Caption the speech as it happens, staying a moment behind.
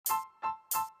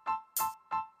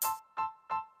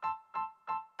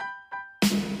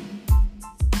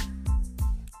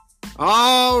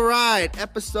All right,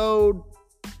 episode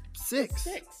 6.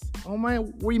 Oh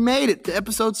man, we made it to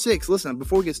episode 6. Listen,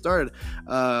 before we get started,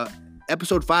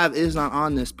 episode 5 is not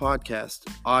on this podcast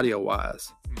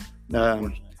audio-wise.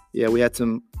 Yeah, we had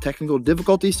some technical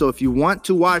difficulties, so if you want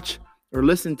to watch or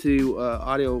listen to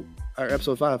audio or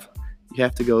episode 5, you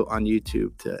have to go on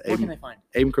YouTube to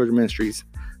Abram Crozier Ministries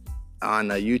on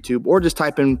YouTube, or just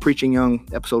type in Preaching Young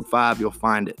episode 5, you'll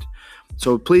find it.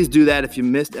 So please do that if you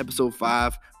missed episode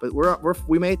 5. But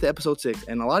we made it to episode 6,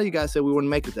 and a lot of you guys said we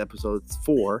wouldn't make it to episode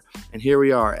 4, and here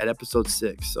we are at episode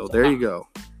 6. So there you go.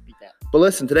 But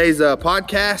listen, today's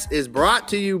podcast is brought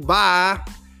to you by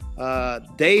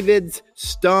David's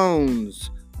Stones.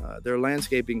 They're a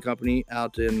landscaping company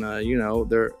out in you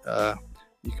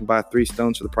can buy 3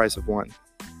 stones for the price of 1.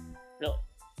 Really?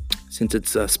 Since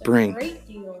it's spring. Great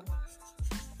deal.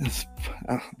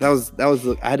 That was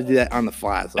I had to do that on the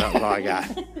fly, so that was all I got.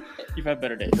 You've had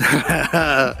better days.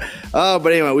 But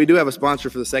anyway, we do have a sponsor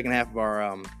for the second half of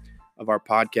our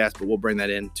podcast, but we'll bring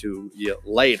that into you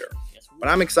later. Yes, but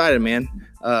I'm excited, man.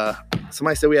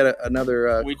 Somebody said we had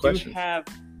another question. We do have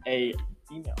a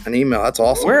email. An email. That's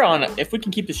awesome. We're on. If we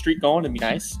can keep the streak going, it'd be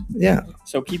nice. Yeah.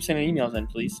 So keep sending emails in,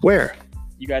 please. Where?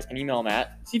 You guys can email them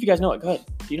at. See if you guys know it. Go ahead.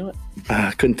 Do you know it?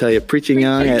 I couldn't tell you.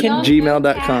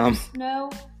 PreachingYoung@gmail.com.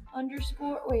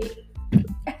 Wait.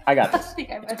 I got this.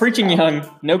 It's Preaching Young,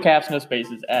 no caps, no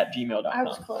spaces, @gmail.com. I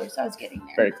was close. I was getting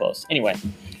there. Very close. Anyway,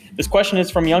 this question is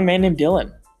from a young man named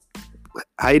Dylan.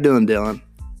 How you doing, Dylan?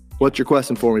 What's your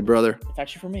question for me, brother? It's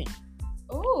actually for me.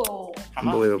 Oh.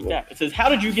 Unbelievable. Yeah. It says, how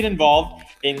did you get involved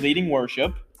in leading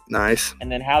worship? Nice.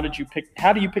 And then how do you pick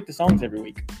the songs every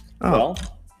week? Oh. Well,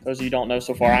 those of you who don't know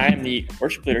so far, I am the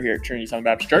worship leader here at Trinity Southern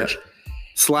Baptist Church.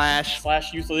 Yeah.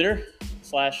 Slash youth leader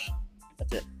 /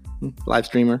 that's it. live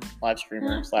streamer /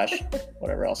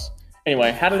 whatever else.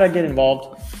 Anyway, how did I get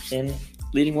involved in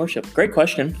leading worship? Great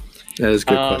question. That is a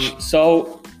good question.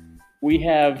 So we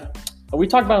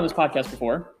talked about on this podcast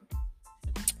before,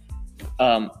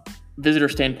 visitor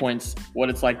standpoints,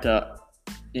 what it's like to,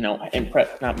 not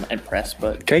impress,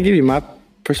 but. Can I give you my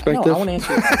perspective? No, I want to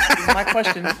answer my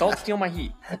question. Don't steal my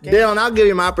heat. Okay? Dylan, I'll give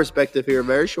you my perspective here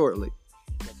very shortly.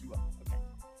 Yes, you will. Okay.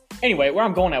 Anyway, where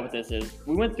I'm going at with this is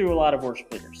we went through a lot of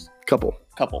worship leaders. Couple.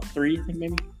 3, I think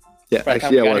maybe. Yeah,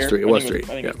 actually, it was 3. It was 3. I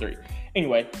think it was 3.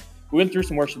 Anyway, we went through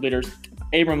some worship leaders.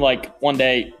 Abram, one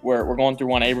day we're going through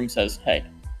one. Abram says, "Hey,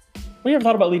 we ever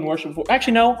thought about leading worship before?"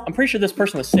 Actually, no. I'm pretty sure this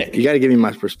person was sick. You got to give me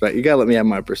my perspective. You got to let me have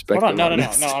my perspective. Hold on. No.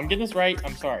 I'm getting this right.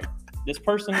 I'm sorry. This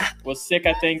person was sick,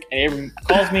 I think, and Abram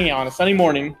calls me on a Sunday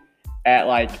morning at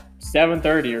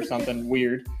 7:30 or something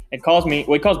weird, and calls me.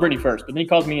 Well, he calls Brittany first, but then he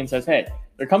calls me and says, "Hey,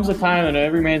 there comes a time in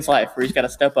every man's life where he's got to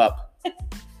step up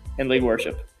and lead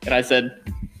worship." And I said,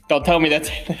 "Don't tell me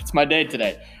that's my day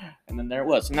today." And then there it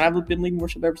was. And I've been leading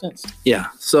worship ever since. Yeah.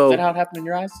 So is that how it happened in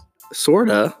your eyes?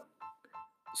 Sorta.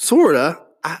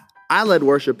 I led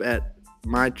worship at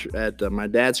my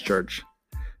dad's church,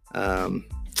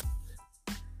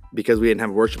 because we didn't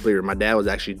have a worship leader. My dad was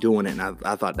actually doing it, and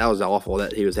I thought that was awful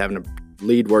that he was having to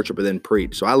lead worship and then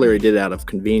preach. So I literally did it out of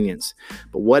convenience.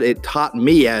 But what it taught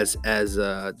me as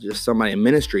just somebody in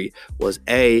ministry was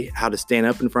how to stand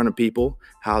up in front of people,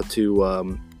 how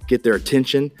to get their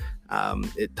attention.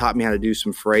 It taught me how to do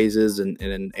some phrases and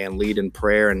lead in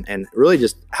prayer and really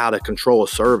just how to control a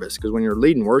service. Because when you're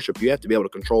leading worship, you have to be able to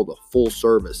control the full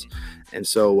service. And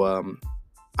so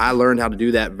I learned how to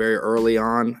do that very early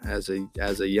on as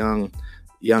a young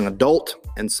adult.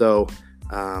 And so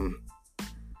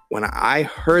when I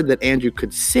heard that Andrew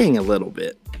could sing a little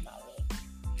bit.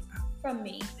 From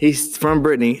me. He's from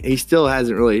Brittany. He still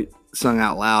hasn't really sung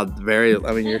out loud.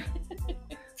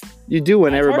 You do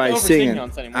when everybody's singing.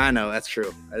 I know, that's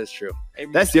true. That is true.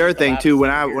 That's the other thing too. When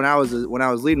I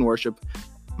was leading worship,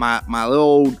 my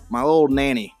little old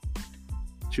nanny,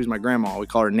 she was my grandma. We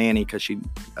called her Nanny because she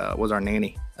was our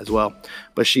nanny as well.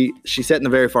 But she sat in the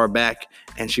very far back,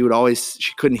 and she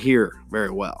couldn't hear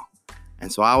very well.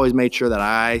 And so I always made sure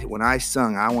that when I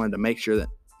sung, I wanted to make sure that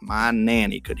my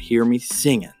nanny could hear me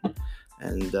singing,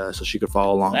 and so she could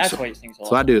follow along. That's why you sing so loud.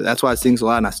 So I do. That's why it sings a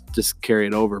lot, and I just carry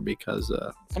it over because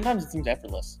sometimes it seems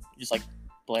effortless. You just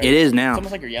blare. It is now. It's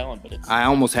almost like you're yelling, but it's. I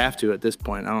almost have to at this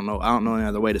point. I don't know any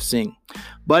other way to sing.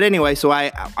 But anyway, so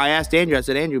I asked Andrew. I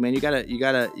said, Andrew, man, you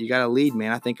gotta lead,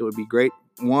 man. I think it would be great.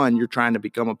 One, you're trying to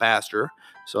become a pastor,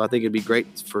 so I think it'd be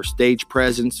great for stage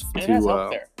presence. It has helped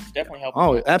there. It's definitely helped.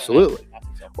 Oh, absolutely.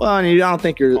 Well, and I don't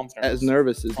think you're as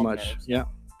nervous as much. Yeah,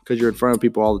 because you're in front of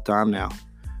people all the time now.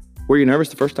 Were you nervous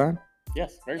the first time?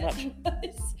 Yes, very much.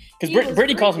 Because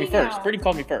Brittany calls me first. Brittany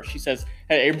called me first. She says,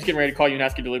 "Hey, Abram's getting ready to call you and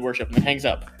ask you to lead worship," and then hangs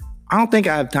up. I don't think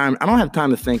I have time. I don't have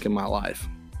time to think in my life.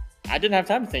 I didn't have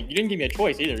time to think. You didn't give me a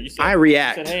choice either. You said, I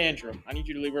react. You said, hey, Andrew, I need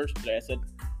you to lead worship today. I said,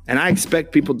 and I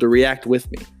expect people to react with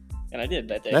me. and I did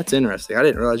that day. That's interesting. I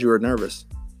didn't realize you were nervous.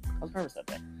 I was nervous that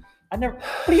day. What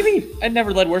do you mean? I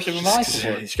never led worship in my life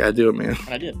before. You just gotta do it, man. And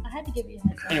I did. I had to give you a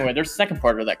heads up. Anyway, there's a second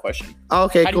part of that question. Oh,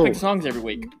 okay, How do cool. you pick songs every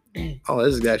week? Oh,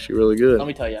 this is actually really good. Let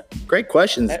me tell you. Great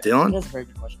questions, Dylan. That's a very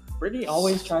good question. Brittany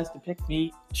always tries to pick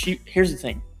me. Here's the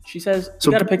thing. She says, So-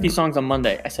 you got to pick these songs on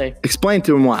Monday. I say, Explain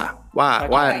to him why. Why?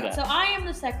 Right, so I am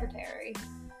the secretary,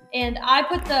 and I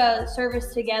put the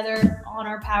service together on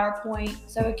our PowerPoint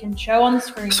so it can show on the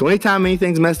screen. So anytime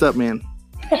anything's messed up, man,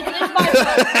 It's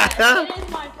my fault. It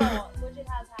is my fault, which it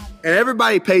has happened. and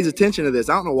everybody pays attention to this.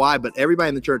 I don't know why, but everybody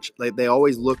in the church, they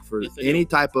always look for Yes, they any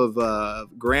type of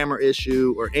grammar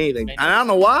issue or anything. And I don't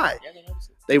know why. yeah, they notice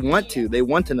it. They want to. They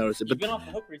want to notice it. You've But been off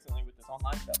the hook recently with this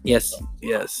online stuff. yes, So,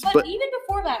 yes. But even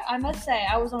before that, I must say,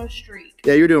 I was on a streak.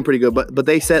 Yeah, you're doing pretty good. But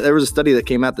they said there was a study that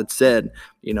came out that said,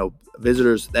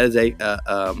 visitors, that is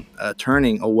a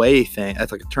turning away thing.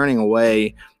 That's like a turning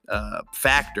away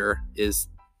factor is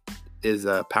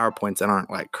PowerPoints that aren't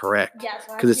like correct Yeah,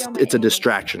 so I because see on my it's a end.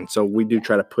 distraction. So we do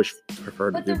try to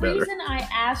prefer to But do the better. reason I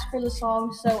ask for the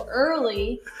songs so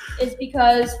early is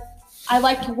because I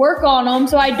like to work on them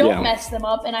so I don't Yeah. mess them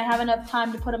up and I have enough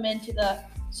time to put them into the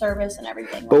service and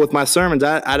everything. But with my sermons,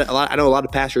 I know a lot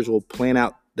of pastors will plan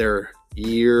out their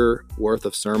year worth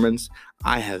of sermons.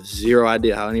 I have zero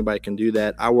idea how anybody can do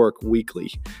that. I work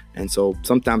weekly, and so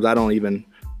sometimes I don't even.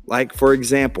 Like, for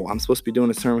example, I'm supposed to be doing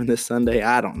a sermon this Sunday.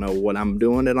 I don't know what I'm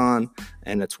doing it on,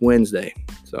 and it's Wednesday.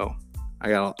 So I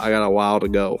got a while to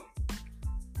go.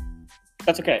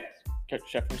 That's okay. Okay,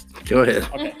 Chef first. Go ahead.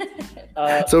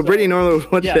 Okay. So Brittany normally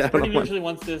wants Yeah, that. Brittany usually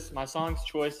wants my songs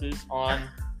choices on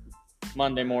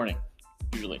Monday morning,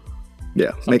 usually.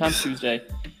 Yeah. Sometimes Tuesday.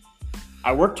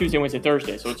 I work Tuesday, Wednesday,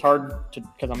 Thursday, so it's hard to,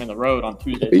 because I'm in the road on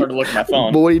Tuesday, it's hard to look at my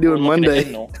phone. But what are you doing or look at Monday?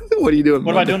 Signal. What are you doing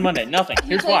What am I doing Monday? Nothing. You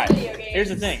Here's play why. video games. Here's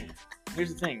the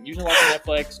thing. Usually watching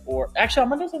Netflix or actually on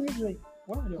Mondays I'm usually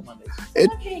what am I doing on Mondays? I'm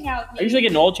not getting out. I usually get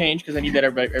an oil change because I need that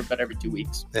every 2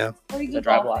 weeks. Or you I go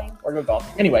drive a golfing. lot or go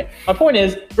golfing. Anyway, my point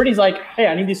is, Brittany's like, hey,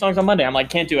 I need these songs on Monday. I'm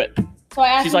like, can't do it. So I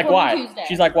asked She's him like, for why? Tuesday.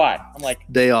 She's like, why? I'm like,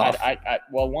 Day off.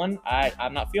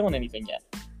 I'm not feeling anything yet.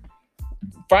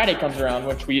 Friday comes around,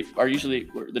 which we are usually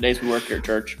the days we work here at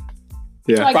church.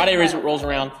 Yeah. Like- Friday rolls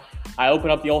around. I open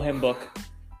up the old hymn book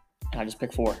and I just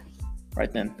pick 4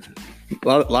 right then. A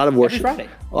lot of Every worship. Friday.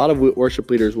 A lot of worship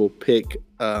leaders will pick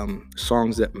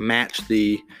songs that match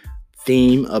the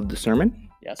theme of the sermon,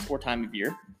 Yes, or time of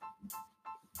year.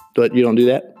 but you don't do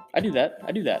that. I do that.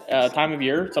 Time of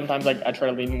year. Sometimes I try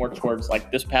to lean more towards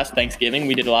like this past Thanksgiving.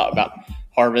 We did a lot about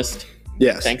harvest.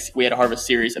 Yes. We had a harvest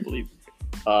series, I believe.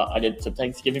 I did some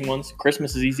Thanksgiving ones.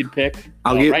 Christmas is easy to pick.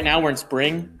 I'll give- Right now we're in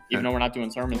spring, even though we're not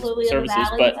doing Lily of the services,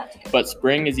 Valley, that's good. but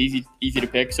spring is easy to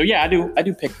pick. So yeah, I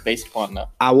do pick based upon the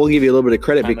I will give you a little bit of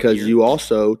credit Time of because year. you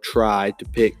also try to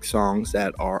pick songs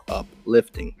that are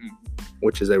uplifting,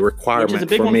 which is a requirement which is a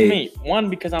big for one me. for me. One,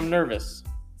 because I'm nervous,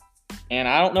 and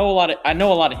I don't know a lot of. I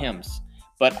know a lot of hymns,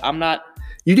 but I'm not.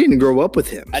 You didn't grow up with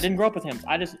hymns. I didn't grow up with hymns.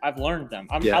 I've learned them.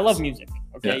 I Yes. love music.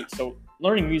 Okay, Yeah. so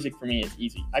learning music for me is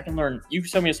easy. I can learn. You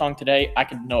show me a song today, I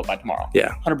can know it by tomorrow.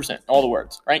 Yeah. 100%, all the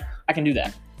words. Right? I can do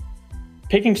that.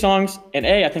 Picking songs, and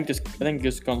I think this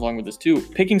goes along with this too.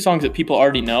 Picking songs that people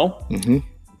already know, Mm-hmm.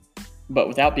 but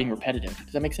without being repetitive.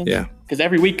 Does that make sense? Yeah. Because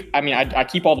every week, I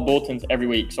keep all the bulletins every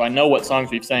week, so I know what songs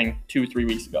we've sang 2-3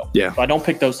 weeks ago. Yeah. So I don't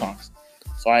pick those songs.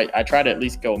 So I try to at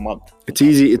least go a month. It's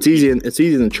easy. It's easy in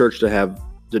the church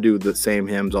to do the same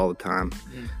hymns all the time.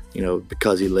 Mm.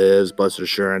 Because He Lives, Blessed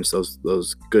Assurance,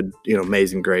 those good,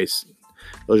 Amazing Grace.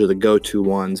 Those are the go-to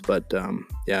ones. But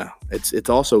it's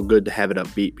also good to have it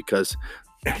upbeat because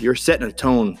you're setting a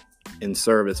tone in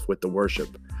service with the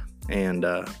worship. And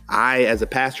I, as a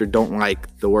pastor, don't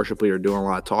like the worship leader doing a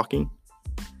lot of talking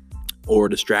or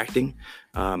distracting.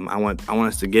 I want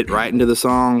us to get right into the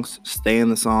songs, stay in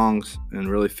the songs, and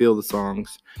really feel the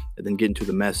songs, and then get into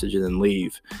the message and then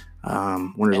leave.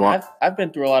 When there's a lot. I've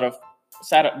been through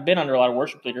been under a lot of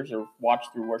worship leaders or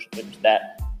watched through worship leaders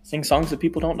that sing songs that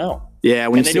people don't know. Yeah,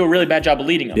 when And they do a really bad job of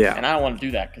leading them. Yeah. And I don't want to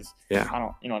do that because Yeah. I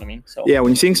don't, you know what I mean? So Yeah,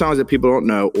 when you sing songs that people don't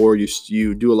know, or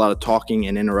you do a lot of talking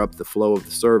and interrupt the flow of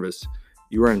the service,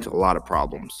 you run into a lot of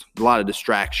problems, a lot of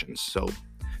distractions. So,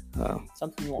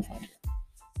 something you won't find.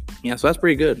 yeah, so that's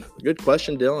pretty good. Good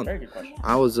question, Dylan. Very good question.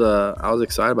 I was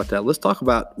excited about that. Let's talk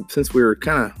about, since we were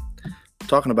kind of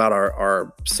talking about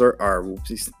our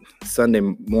Sunday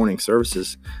morning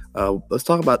services. Let's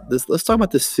talk about this. Let's talk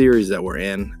about this series that we're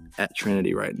in at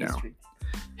Trinity right now.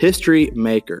 History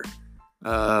Maker.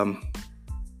 Right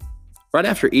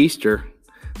after Easter,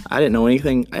 I didn't know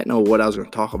anything. I didn't know what I was going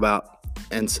to talk about.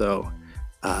 And so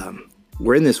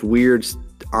we're in this weird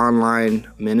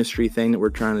online ministry thing that we're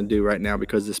trying to do right now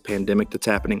because of this pandemic that's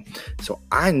happening. So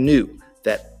I knew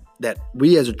that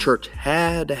we as a church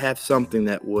had to have something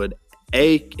that would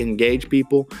A, engage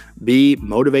people, B,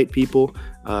 motivate people,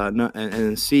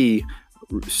 and C,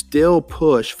 still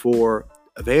push for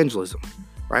evangelism,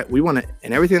 right? We want to,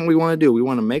 and everything we want to do, we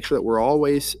want to make sure that we're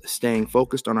always staying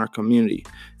focused on our community.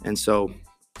 And so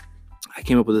I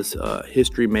came up with this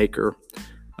History Maker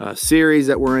series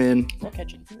that we're in. Real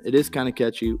catchy. It is kind of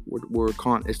catchy.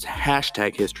 It's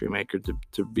hashtag History Maker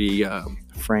to be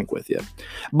frank with you,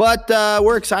 but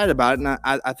we're excited about it, and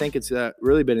I think it's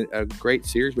really been a great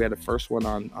series. We had the first one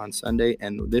on Sunday,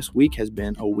 and this week has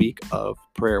been a week of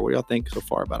prayer. What do y'all think so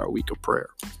far about our week of prayer?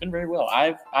 It's been very well.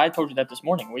 I told you that this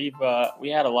morning.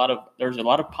 There's a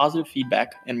lot of positive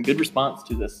feedback and good response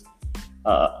to this.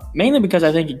 Mainly because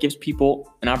I think it gives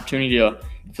people an opportunity to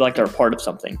feel like they're a part of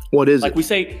something. What is it? We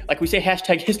say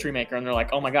hashtag History Maker, and they're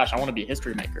like, oh my gosh, I want to be a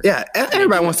history maker. Yeah,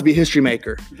 everybody wants to be a history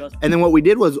maker. And then what we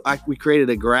did was we created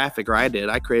a graphic, or I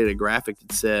created a graphic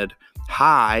that said,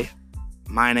 "Hi,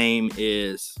 my name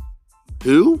is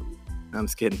who?" I'm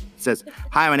just kidding. It says,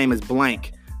 "Hi, my name is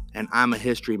blank, and I'm a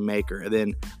history maker." And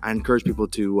then I encourage people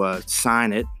to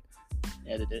sign it.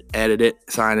 Edit it,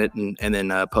 sign it, and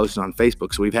then post it on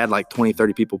Facebook. So we've had like 20,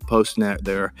 30 people posting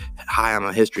their "Hi, I'm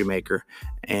a history maker,"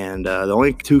 and the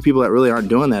only two people that really aren't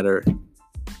doing that are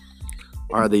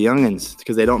the youngins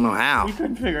because they don't know how. We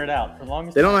couldn't figure it out for the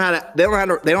longest. They don't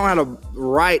know how to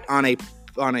write on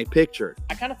a picture.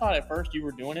 I kind of thought at first you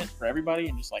were doing it for everybody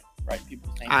and just like writing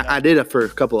people's names. I did it for a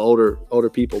couple of older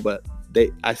people, but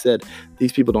I said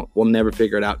these people will never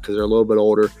figure it out because they're a little bit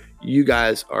older. You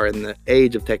guys are in the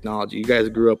age of technology. You guys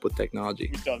grew up with technology.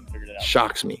 We still haven't figured it out.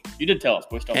 Shocks me. You did tell us,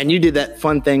 but we still. And you did that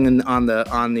fun thing on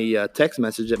the text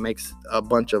message that makes a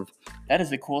bunch of. That is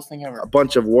the coolest thing ever. A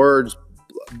bunch of words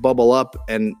bubble up,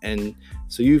 and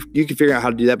so you can figure out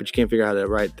how to do that, but you can't figure out how to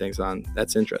write things on.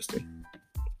 That's interesting.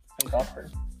 Thank God for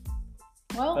it.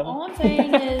 Well, all I'm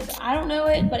saying is I don't know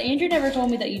it, but Andrew never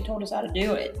told me that you told us how to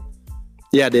do it.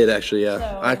 Yeah, I did actually. Yeah,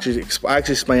 so. I actually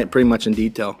explained it pretty much in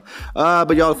detail,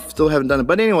 but y'all still haven't done it.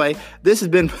 But anyway, this has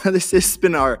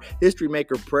been our History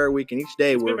Maker prayer week, and each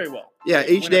day we're very well. Yeah,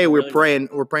 each day we're praying.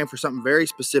 We're praying for something very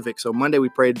specific. So Monday we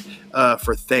prayed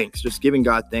for thanks, just giving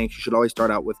God thanks. You should always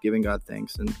start out with giving God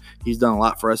thanks, and He's done a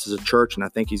lot for us as a church, and I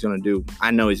think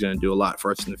I know He's going to do a lot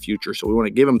for us in the future. So we want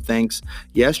to give Him thanks.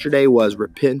 Yesterday was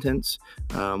repentance,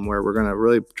 where we're going to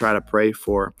really try to pray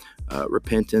for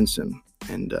repentance and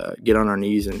get on our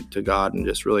knees and to God and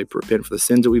just really repent for the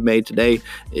sins that we've made. Today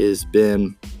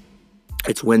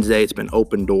it's Wednesday. It's been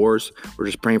open doors. We're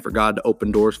just praying for God to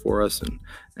open doors for us.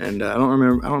 And I don't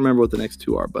remember what the next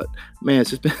two are, but man,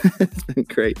 it's been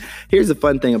great. Here's the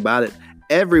fun thing about it.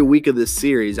 Every week of this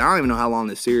series, I don't even know how long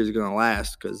this series is going to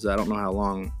last because I don't know how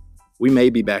long. We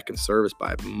may be back in service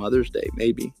by Mother's Day,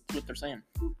 maybe. That's what they're saying.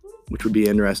 Which would be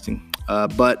interesting.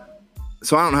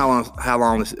 So I don't know how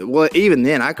long this. Well, even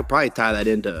then, I could probably tie that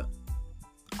into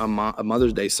a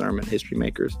Mother's Day sermon, History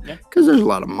Makers, because there's a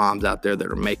lot of moms out there that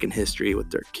are making history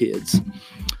with their kids.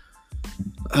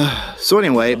 So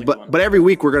anyway, but every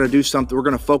week we're going to do something. We're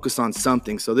going to focus on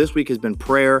something. So this week has been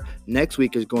prayer. Next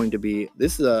week is going to be.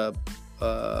 This is a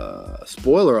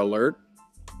spoiler alert.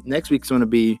 Next week's going to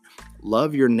be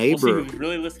Love Your Neighbor. We'll see who's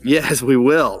really listening. Yes, we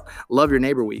will. Love Your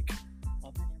Neighbor Week.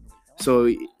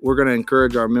 So we're going to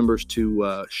encourage our members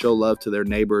to show love to their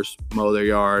neighbors, mow their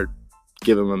yard,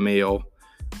 give them a meal,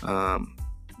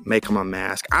 make them a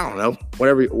mask. I don't know,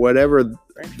 whatever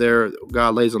their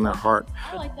God lays on their heart.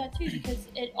 I like that too because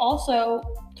it also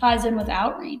ties in with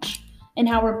outreach and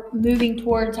how we're moving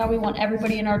towards how we want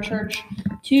everybody in our church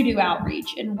to do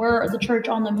outreach, and we're the church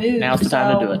on the move. Now's the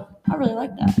time to do it. I really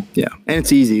like that. Yeah, and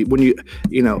it's easy when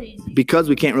you know, because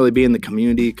we can't really be in the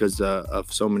community because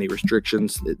of so many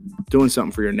restrictions. Doing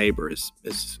something for your neighbor is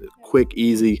quick,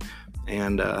 easy,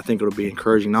 and I think it'll be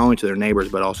encouraging not only to their neighbors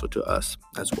but also to us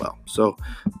as well. So,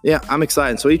 yeah, I'm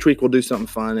excited. So each week we'll do something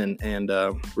fun and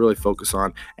really focus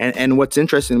on. And what's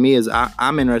interesting to me is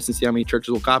I'm interested to see how many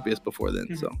churches will copy us before then.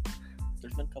 Mm-hmm. So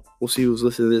there's been a couple. We'll see who's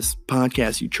listening to this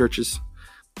podcast, you churches.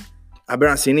 I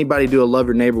better not see anybody do a Love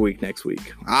Your Neighbor Week next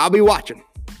week. I'll be watching.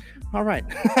 All right.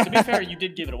 To be fair, you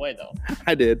did give it away, though.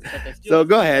 I did. So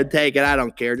go ahead, take it. I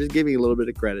don't care. Just give me a little bit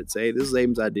of credit. Say, this is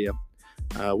Aiden's idea.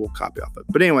 We'll copy off it.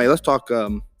 But anyway, let's talk.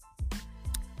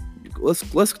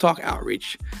 Let's talk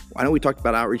outreach. I know we talked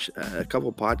about outreach a couple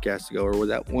of podcasts ago, or was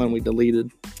that one we deleted?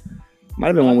 Might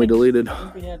have been one we deleted.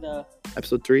 I think we had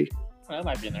episode 3. That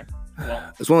might be in there.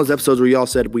 Well, It's one of those episodes where y'all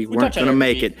said we weren't touch on going to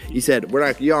make every it. You said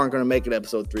y'all aren't going to make it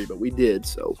episode 3, but we did.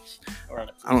 So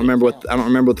around I don't remember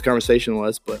what the conversation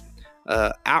was, but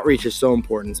outreach is so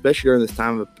important, especially during this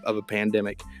time of a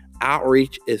pandemic.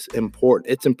 Outreach is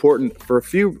important. It's important for a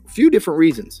few different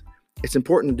reasons. It's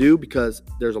important to do because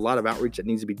there's a lot of outreach that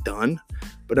needs to be done.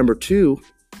 But number 2,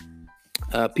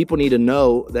 people need to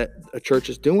know that a church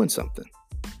is doing something.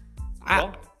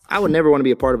 Well, I would never want to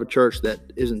be a part of a church that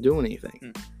isn't doing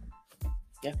anything.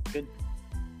 Yeah, good.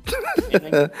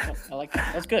 I like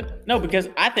that. That's good. No, because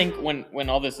I think when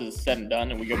all this is said and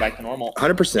done and we go back to normal,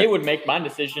 100%. it would make my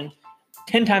decision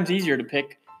 10 times easier to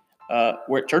pick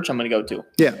where church I'm going to go to.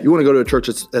 Yeah, you want to go to a church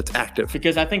that's active.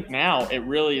 Because I think now it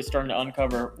really is starting to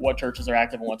uncover what churches are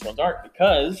active and what ones aren't,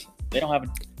 because they don't have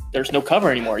there's no cover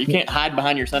anymore. You can't hide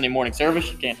behind your Sunday morning service.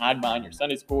 You can't hide behind your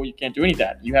Sunday school. You can't do any of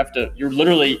that. You're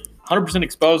literally 100%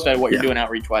 exposed to what you're doing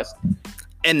outreach-wise.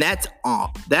 And that's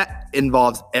all. That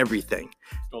involves everything.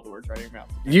 Stole the words right out of your mouth.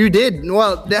 You did.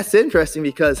 Well, that's interesting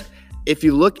because if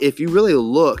you really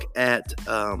look at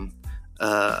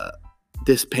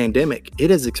this pandemic,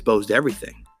 it has exposed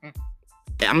everything.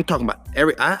 I'm talking about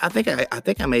I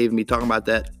think I may even be talking about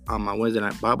that on my Wednesday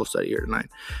night Bible study here tonight.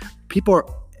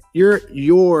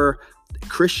 Your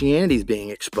Christianity is being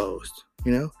exposed.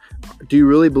 You know, do you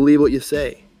really believe what you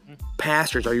say?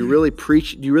 Pastors, are you really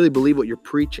preaching? Do you really believe what you're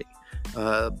preaching?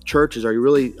 Churches, are you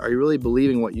really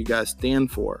believing what you guys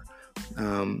stand for?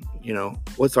 You know,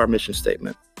 what's our mission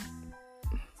statement?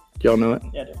 Do y'all know it?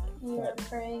 Yeah, I do. We are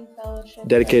praying fellowship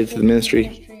Dedicated to the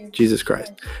ministry of Jesus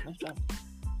Christ.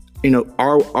 You know,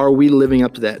 are we living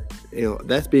up to that? You know,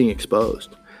 that's being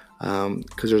exposed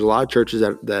because there's a lot of churches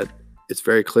that it's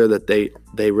very clear that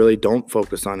they really don't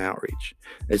focus on outreach.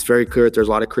 It's very clear that there's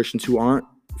a lot of Christians who aren't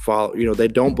they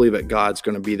don't believe that God's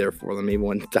going to be there for them even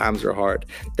when times are hard.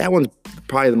 That one's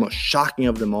probably the most shocking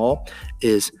of them all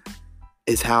is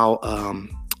how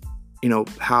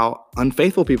how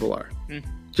unfaithful people are.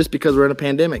 Just because we're in a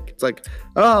pandemic. It's like,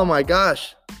 oh my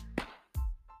gosh.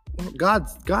 Well,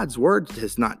 God's word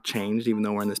has not changed even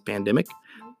though we're in this pandemic.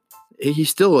 He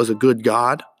still is a good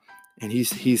God, and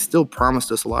he's still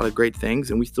promised us a lot of great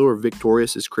things, and we still are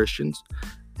victorious as Christians.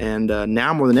 And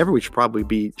now more than ever, we should probably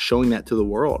be showing that to the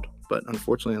world. But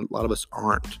unfortunately, a lot of us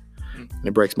aren't. And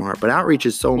it breaks my heart. But outreach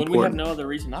is so important. We have no other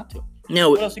reason not to.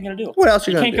 No. What else are you going to do? What else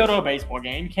are you going to do? You can't go to a baseball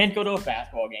game. You can't go to a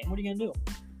basketball game. What are you going to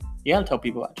do? You got to tell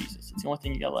people about Jesus. It's the only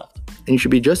thing you got left. And you should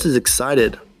be just as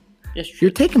excited. Yes, you're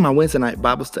taking my Wednesday night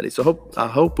Bible study, so I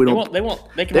hope we don't. They won't.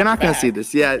 They're not going to see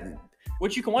this. Yeah.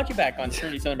 Which you can watch it back on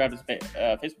Trinity Southern Baptist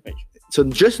Facebook page. So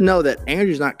just know that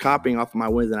Andrew's not copying off of my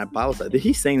Wednesday night Bible study.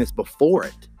 He's saying this before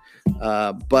it.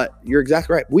 But you're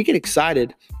exactly right. We get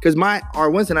excited because our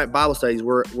Wednesday night Bible studies,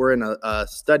 we're in a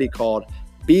study called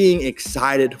Being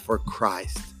Excited for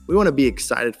Christ. We want to be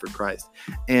excited for Christ.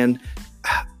 And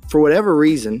for whatever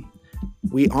reason,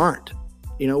 we aren't.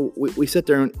 You know, we sit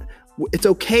there and it's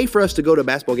okay for us to go to a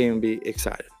basketball game and be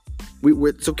excited.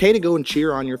 It's okay to go and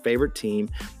cheer on your favorite team.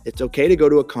 It's okay to go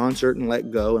to a concert and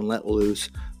let go and let loose.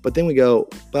 But then we go,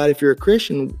 but if you're a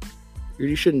Christian,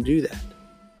 you shouldn't do that.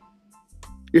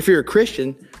 If you're a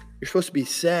Christian, you're supposed to be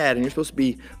sad and you're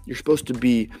supposed to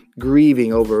be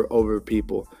grieving over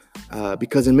people.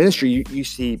 Because in ministry, you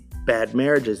see bad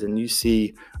marriages and you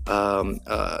see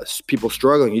people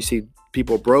struggling. You see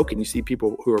people broken. You see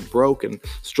people who are broke and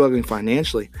struggling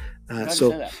financially. And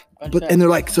they're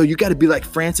like, so you got to be like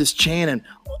Francis Chan and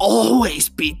always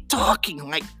be talking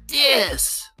like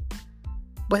this.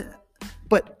 But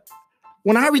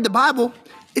when I read the Bible,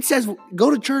 it says go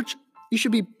to church. You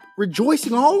should be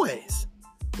rejoicing always.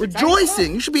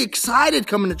 Rejoicing. You should be excited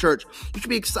coming to church. You should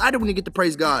be excited when you get to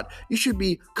praise God. You should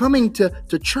be coming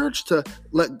to church to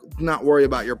not worry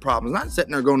about your problems. Not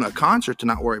sitting there going to a concert to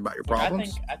not worry about your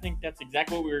problems. I think that's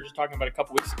exactly what we were just talking about a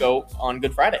couple weeks ago on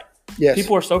Good Friday. Yes.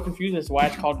 People are so confused as to why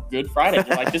it's called Good Friday.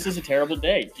 They're like, this is a terrible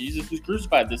day. Jesus was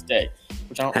crucified this day,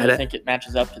 which I don't really think it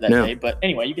matches up to that day. But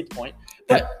anyway, you get the point.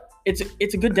 But it's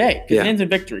a good day because it ends in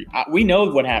victory. We know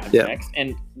what happens next.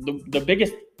 And the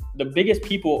biggest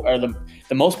people, or the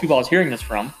most people I was hearing this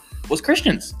from, was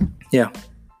Christians. Yeah.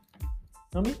 You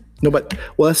know what I mean? No, but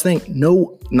that's the thing.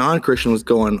 No non-Christian was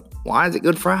going, why is it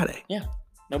Good Friday? Yeah.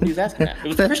 Nobody was asking that. It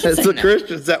was the Christians saying that.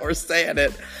 Christians that were saying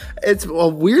it. It's a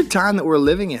weird time that we're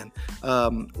living in.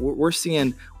 We're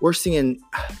seeing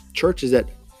churches that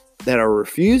are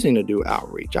refusing to do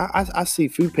outreach. I see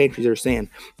food pantries that are saying,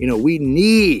 we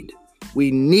need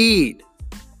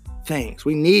things.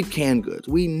 We need canned goods.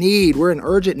 We're in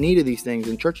urgent need of these things.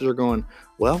 And churches are going,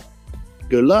 well,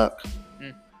 good luck.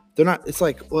 They're not. It's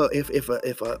like, well, if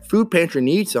a food pantry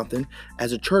needs something,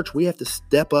 as a church, we have to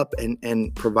step up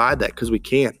and provide that because we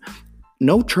can.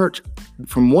 No church,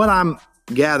 from what I'm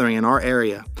gathering in our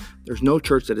area, there's no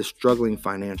church that is struggling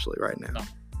financially right now. No.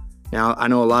 Now, I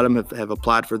know a lot of them have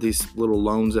applied for these little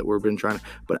loans that we've been trying to,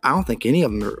 but I don't think any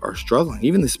of them are struggling.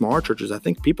 Even the smaller churches, I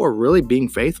think people are really being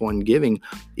faithful and giving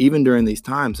even during these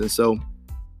times. And so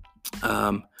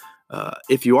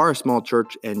if you are a small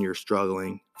church and you're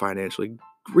struggling financially,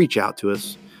 reach out to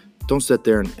us. Don't sit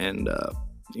there and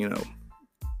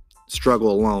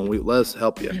struggle alone. Let us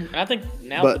help you. And I think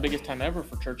now is the biggest time ever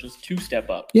for churches to step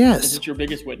up. Yes. It's your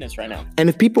biggest witness right now. And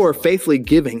if people are faithfully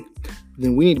giving,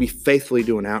 then we need to be faithfully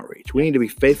doing outreach. We need to be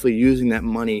faithfully using that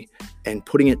money and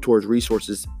putting it towards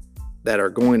resources that are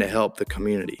going to help the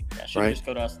community. Yeah, right? Just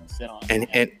go to us and sit on it.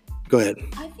 And go ahead.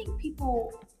 I think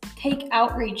people take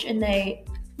outreach and they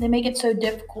make it so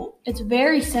difficult. It's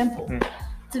very simple.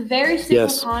 It's a very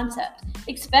simple concept,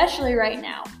 especially right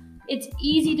now. It's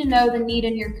easy to know the need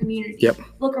in your community. Yep.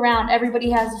 Look around. Everybody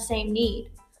has the same need.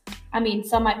 I mean,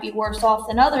 some might be worse off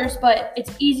than others, but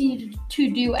it's easy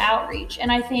to do outreach.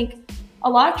 And I think a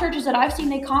lot of churches that I've seen,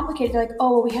 they complicate it. They're like,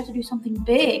 oh, well, we have to do something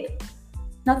big.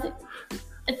 Nothing.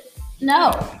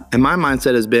 No. And my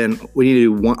mindset has been, we need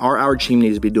to do our outreach team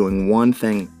needs to be doing one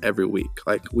thing every week.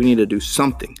 Like, we need to do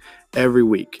something every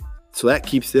week. So that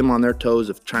keeps them on their toes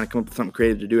of trying to come up with something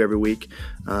creative to do every week.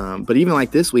 But even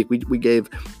like this week, we gave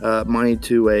money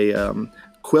to a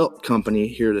quilt company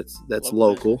here that's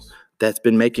local that's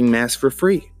been making masks for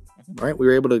free. Right? We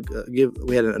were able to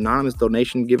we had an anonymous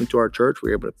donation given to our church. We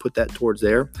were able to put that towards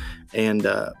there and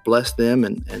bless them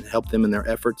and help them in their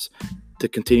efforts to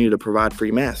continue to provide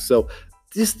free masks. So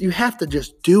you have to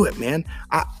just do it, man.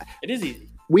 It is easy.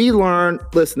 We learn,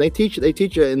 listen, they teach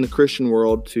you in the Christian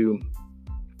world to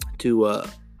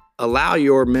allow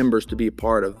your members to be a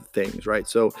part of things, right?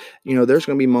 So, there's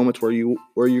going to be moments where you're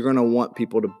going to want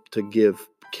people to give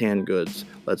canned goods,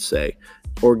 let's say,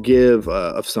 or give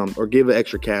give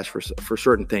extra cash for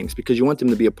certain things because you want them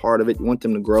to be a part of it. You want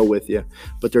them to grow with you.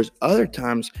 But there's other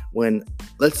times when,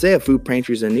 let's say, a food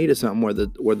pantry is in need of something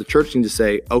where the church needs to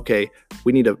say, okay,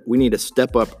 we need to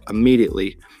step up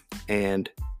immediately and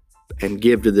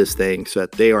give to this thing so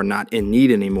that they are not in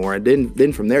need anymore. And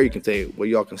then from there you can say, well,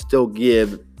 y'all can still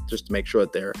give just to make sure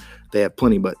that they have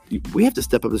plenty. But we have to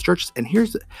step up as churches. And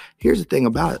here's the thing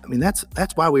about it. I mean, that's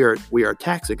why we are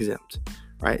tax exempt,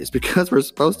 right? It's because we're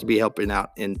supposed to be helping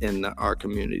out in our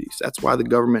communities. That's why the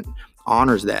government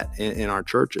honors that in our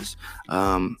churches.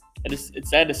 It's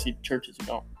sad to see churches who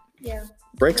don't. Yeah.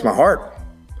 Breaks my heart.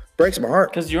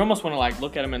 Because you almost want to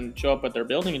look at them and show up at their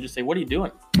building and just say, what are you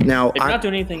doing? Now, if you're not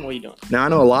doing anything, what are you doing? Now, I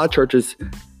know a lot of churches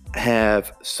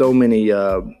have so many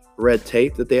red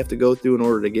tape that they have to go through in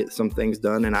order to get some things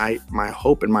done. And my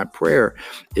hope and my prayer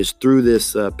is through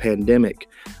this pandemic,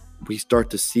 we start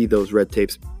to see those red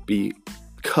tapes be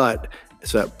cut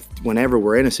so that whenever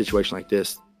we're in a situation like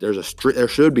this, there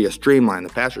should be a streamline. The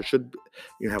pastor should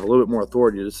have a little bit more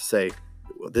authority just to say,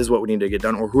 this is what we need to get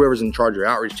done, or whoever's in charge of your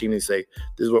outreach team, they say,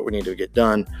 this is what we need to get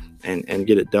done and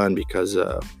get it done because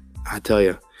I tell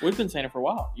you. We've been saying it for a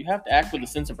while. You have to act with a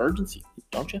sense of urgency,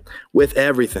 don't you? With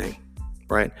everything,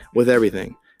 right? With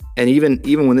everything. And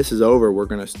even when this is over, we're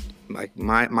going to,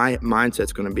 my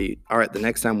mindset's going to be, all right, the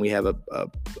next time we have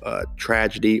a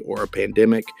tragedy or a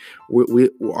pandemic,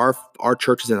 our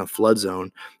church is in a flood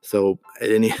zone. So at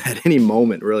any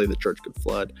moment, really, the church could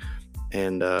flood.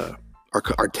 And,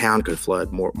 our town could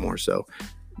flood more so.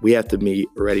 We have to be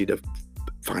ready to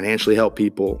financially help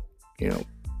people,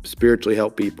 spiritually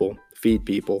help people, feed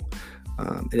people.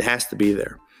 It has to be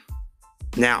there.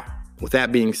 Now, with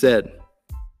that being said,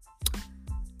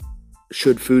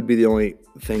 should food be the only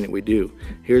thing that we do?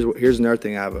 Here's another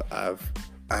thing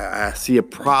I see a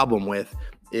problem with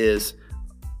is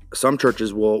some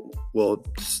churches will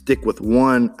stick with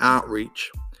one outreach.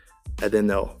 And then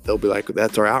they'll be like,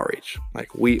 that's our outreach.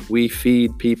 Like we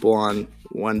feed people on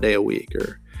one day a week,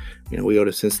 or we go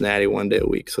to Cincinnati one day a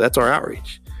week. So that's our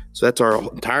outreach. So that's our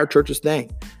entire church's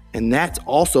thing, and that's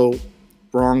also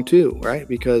wrong too, right?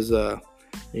 Because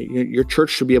your church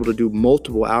should be able to do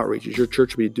multiple outreaches. Your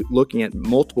church should be looking at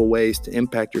multiple ways to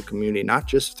impact your community, not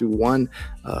just through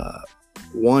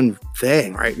one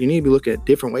thing, right? You need to be looking at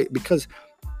different ways because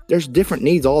there's different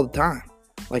needs all the time.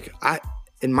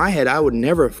 In my head, I would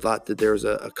never have thought that there was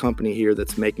a company here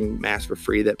that's making masks for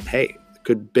free that, hey,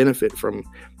 could benefit from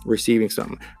receiving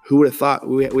something. Who would have thought?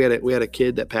 We had a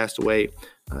kid that passed away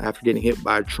after getting hit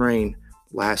by a train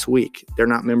last week. They're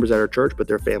not members at our church, but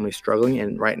their family's struggling.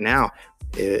 And right now,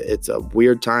 it's a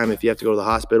weird time if you have to go to the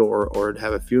hospital or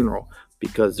have a funeral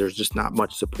because there's just not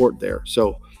much support there.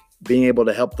 So being able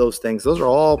to help those things. Those are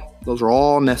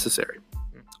all necessary.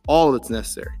 All of it's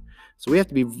necessary. So we have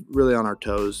to be really on our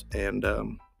toes and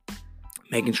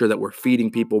making sure that we're feeding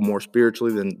people more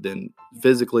spiritually than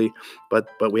physically, but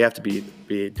we have to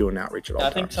be doing outreach at all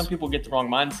times. I think some people get the wrong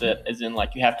mindset, as in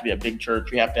like you have to be a big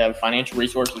church, you have to have financial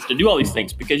resources to do all these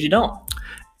things, because you don't.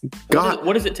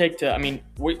 What does it take to? I mean,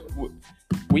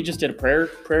 we just did a prayer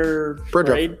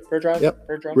drive. Yep.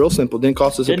 Real simple. Didn't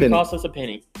cost us a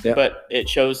penny. Yep. But it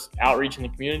shows outreach in the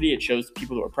community. It shows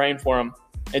people who are praying for them.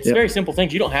 It's very simple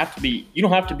things. You don't have to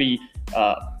be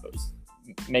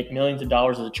make millions of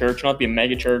dollars as a church. You don't have to be a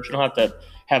mega church. You don't have to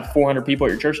have 400 people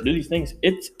at your church to do these things.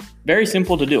 It's very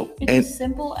simple to do. It's as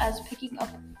simple as picking up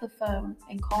the phone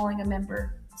and calling a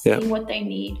member, seeing what they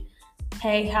need.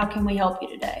 Hey, how can we help you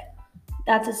today?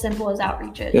 That's as simple as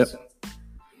outreach is. Yep.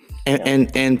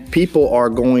 And people are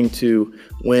going to,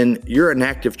 when you're an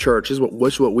active church, this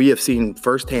is what we have seen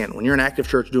firsthand. When you're an active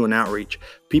church doing outreach,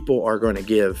 people are going to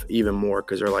give even more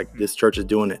because they're like, this church is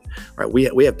doing it. Right?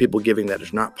 We have people giving that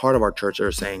is not part of our church that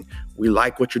are saying, we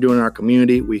like what you're doing in our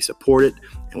community, we support it,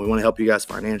 and we want to help you guys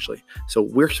financially. So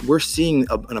we're seeing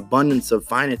an abundance of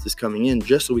finances coming in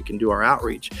just so we can do our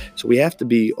outreach. So we have to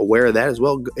be aware of that as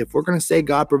well. If we're going to say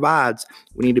God provides,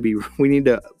 we need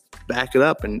to back it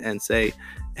up and say,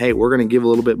 hey, we're going to give a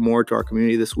little bit more to our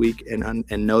community this week and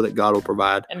know that God will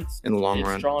provide in the long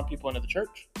run. It's drawing people into the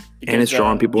church. Because, and it's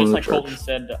drawing people into the church. Just like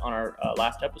Colton said on our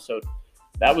last episode,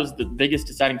 that was the biggest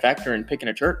deciding factor in picking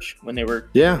a church. When they were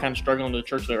kind of struggling to the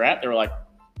church they were at, they were like,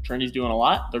 Trinity's doing a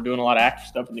lot. They're doing a lot of active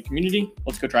stuff in the community.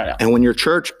 Let's go try it out. And when your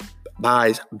church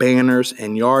buys banners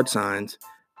and yard signs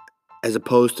as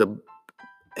opposed to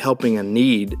helping a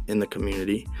need in the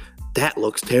community, that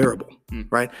looks terrible,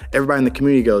 right? Everybody in the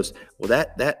community goes, well,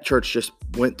 that church just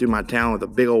went through my town with a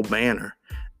big old banner,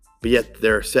 but yet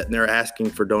they're sitting there asking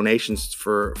for donations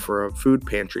for a food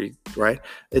pantry, right?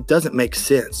 It doesn't make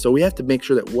sense. So we have to make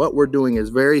sure that what we're doing is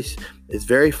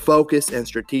very focused and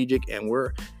strategic, and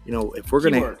we're, if we're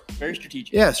going to very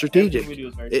strategic. Yeah, strategic. Everything we do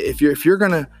is very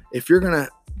strategic. If you're gonna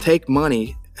take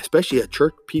money, especially a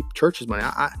church's money,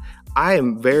 I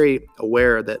am very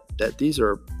aware that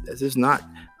this is not.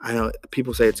 I know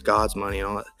people say it's God's money and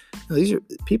all that. No, these are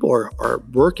people are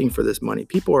working for this money.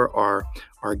 People are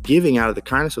giving out of the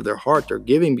kindness of their heart. They're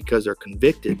giving because they're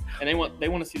convicted, and they want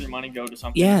to see their money go to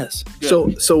something. Yes.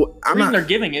 Good. So the reason they're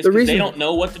giving is because they don't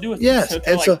know what to do with it. Yes,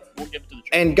 so we'll give it to the church.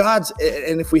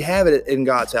 And if we have it in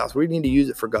God's house, we need to use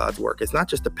it for God's work. It's not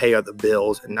just to pay the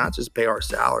bills and not just pay our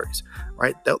salaries,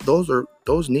 right?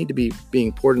 Those need to be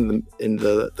being poured in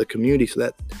the community so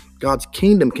that God's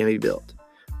kingdom can be built.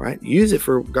 Right? Use it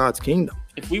for God's kingdom.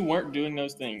 If we weren't doing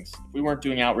those things, if we weren't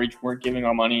doing outreach, weren't giving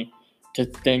our money to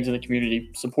things in the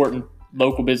community, supporting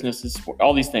local businesses,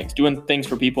 all these things, doing things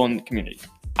for people in the community,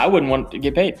 I wouldn't want to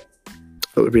get paid.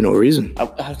 There would be no reason.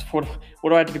 What do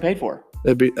I have to get paid for?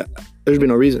 There'd be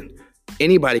no reason.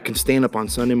 Anybody can stand up on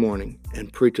Sunday morning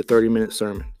and preach a 30-minute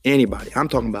sermon. Anybody. I'm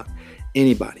talking about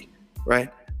anybody, right?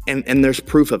 And there's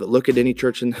proof of it. Look at any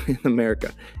church in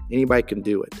America. Anybody can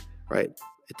do it, right?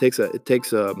 It takes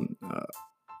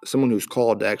someone who's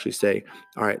called to actually say,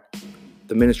 all right,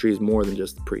 the ministry is more than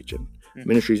just the preaching.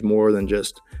 Ministry is more than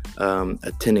just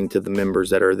attending to the members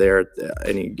that are there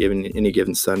any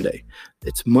given Sunday.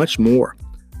 It's much more.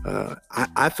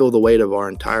 I feel the weight of our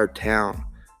entire town.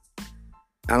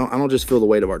 I don't just feel the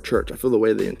weight of our church. I feel the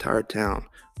weight of the entire town,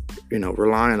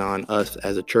 relying on us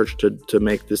as a church to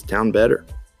make this town better.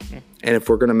 And if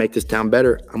we're going to make this town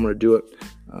better, I'm going to do it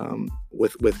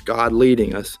with God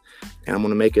leading us, and I'm going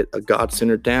to make it a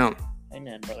God-centered town.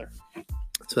 Amen, brother.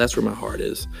 So that's where my heart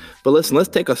is. But listen, let's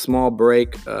take a small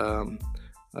break. When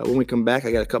we come back,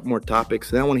 I got a couple more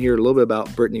topics, and I want to hear a little bit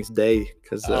about Brittany's day.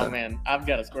 Man, I've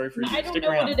got a story for you. I don't know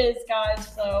what it is,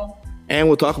 guys. So. And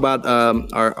we'll talk about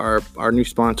our new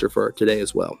sponsor for today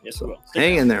as well. Yes, so we will.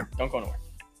 Hang in there. Don't go nowhere.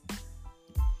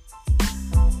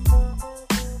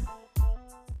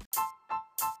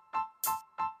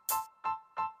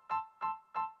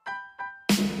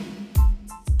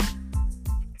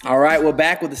 All right, we're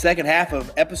back with the second half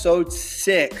of episode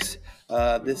 6.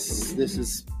 This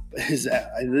is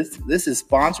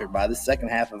sponsored by, this second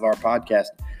half of our podcast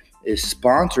is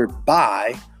sponsored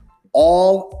by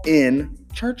All In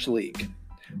Church League.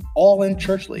 All In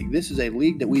Church League. This is a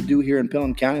league that we do here in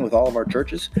Pelham County with all of our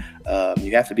churches.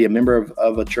 You have to be a member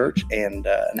of a church and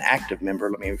an active member.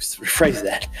 Let me rephrase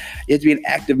that. You have to be an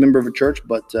active member of a church,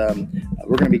 but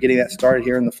we're going to be getting that started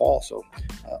here in the fall. So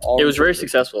it was very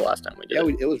successful last time we did.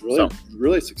 Yeah, it was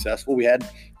really successful. We had,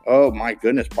 oh my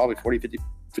goodness, probably 40, 50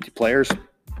 players. It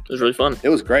was really fun. It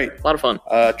was great. A lot of fun.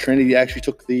 Trinity actually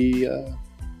took the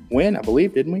win, I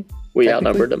believe, didn't we? We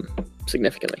outnumbered them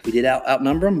significantly. We did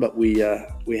outnumber them, but we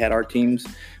had our teams.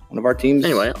 One of our teams.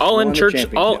 Anyway, All in Church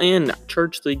League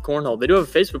Cornhole. They do have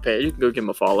a Facebook page. You can go give them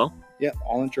a follow. Yeah,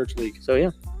 All in Church League. So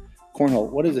yeah, Cornhole.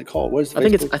 What is it called? What is I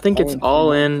think it's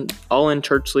All in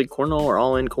Church League Cornhole or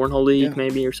All in Cornhole League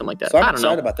maybe or something like that. So I'm I don't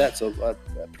excited know about that. So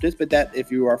participate that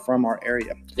if you are from our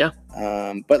area. Yeah.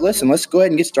 But listen, let's go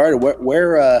ahead and get started.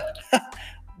 Where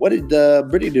what did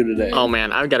Brittany do today? Oh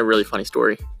man, I've got a really funny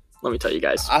story. Let me tell you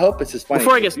guys. I hope it's as funny.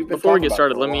 Before we get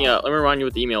started, let me remind you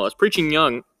what the email is.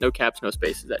 preachingyoung, no caps, no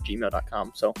spaces,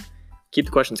 @gmail.com. So keep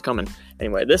the questions coming.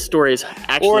 Anyway, this story is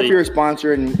actually... Or if you're a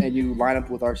sponsor and you line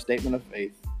up with our statement of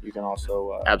faith, you can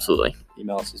also absolutely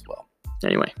email us as well.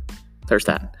 Anyway, there's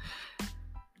that.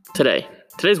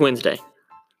 Today's Wednesday.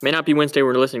 May not be Wednesday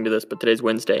when you're listening to this, but today's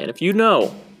Wednesday. And if you're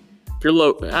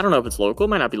local, I don't know if it's local, it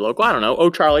might not be local, I don't know.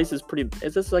 O'Charlie's is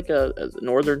this like a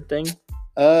northern thing?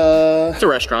 It's a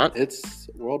restaurant. It's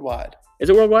worldwide. Is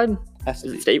it worldwide? Is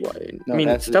it statewide? No, I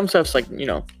mean, some stuff's like,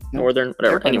 northern,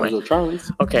 whatever. Anyway.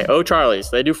 O'Charlie's. Okay, O'Charlie's.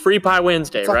 They do Free Pie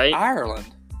Wednesday, It's right? like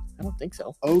Ireland. I don't think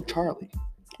so. O'Charlie.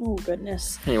 Oh,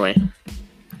 goodness. Anyway,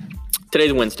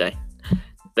 today's Wednesday.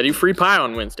 They do Free Pie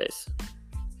on Wednesdays.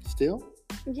 Still?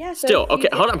 Yeah. Still. Okay,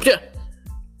 hold on.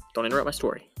 Don't interrupt my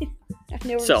story. I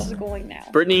know where this is going now.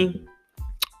 Brittany,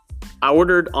 I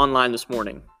ordered online this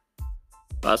morning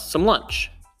some lunch.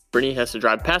 Brittany has to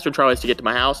drive past O'Charlie's to get to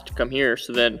my house to come here.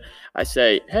 So then I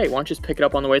say, hey, why don't you just pick it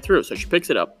up on the way through? So she picks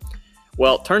it up.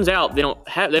 Well, it turns out they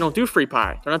don't do Free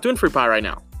Pie. They're not doing Free Pie right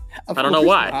now. I don't know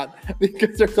why. Not,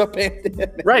 because there's a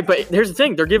pandemic. Right, but here's the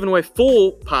thing. They're giving away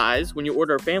full pies when you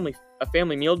order a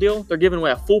family meal deal. They're giving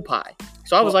away a full pie.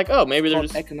 So I was like, oh, maybe they're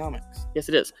just... economics. Yes,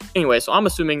 it is. Anyway, so I'm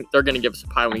assuming they're going to give us a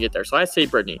pie when we get there. So I say,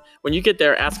 Brittany, when you get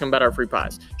there, ask them about our free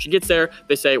pies. She gets there.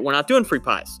 They say, we're not doing free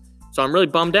pies. So I'm really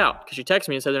bummed out because she texted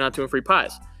me and said they're not doing free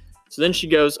pies. So then she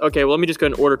goes, okay, well, let me just go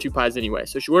and order 2 pies anyway.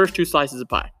 So she orders 2 slices of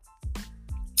pie.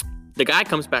 The guy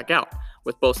comes back out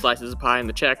with both slices of pie and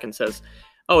the check and says,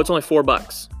 oh, it's only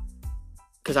 $4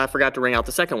 because I forgot to ring out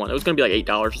the second one. It was going to be like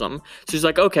 $8 or something. So she's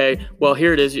like, okay, well,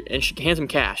 here it is. And she hands him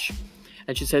cash.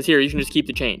 And she says, here, you can just keep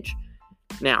the change.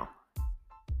 Now,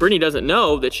 Brittany doesn't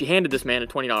know that she handed this man a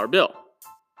 $20 bill.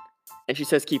 And she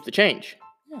says, keep the change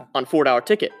on $4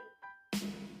 ticket.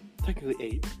 Technically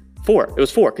 8. 4. It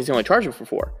was 4 because he only charged him for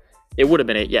 4. It would have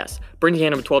been 8, yes. Brittany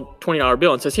handed him a $20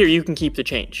 bill and says, here, you can keep the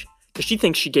change. Because she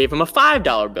thinks she gave him a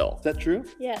 $5 bill. Is that true?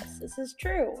 Yes, this is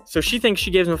true. So she thinks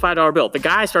she gives him a $5 bill. The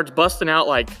guy starts busting out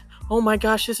like, oh my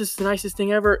gosh, this is the nicest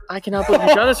thing ever. I cannot believe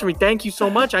you've done this for me. Thank you so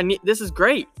much. This is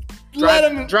great.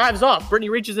 Drives off. Brittany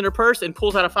reaches in her purse and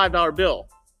pulls out a $5 bill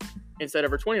instead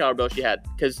of her $20 bill she had.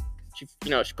 Because she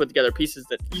put together pieces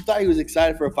that... You thought he was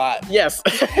excited for a 5. Yes.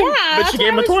 Yeah. But she gave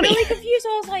him a 20. I was really confused.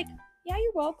 I was like, yeah,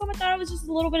 you're welcome. I thought it was just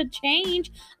a little bit of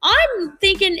change. I'm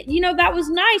thinking, that was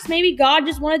nice. Maybe God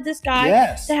just wanted this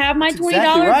guy to have my $20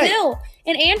 exactly bill.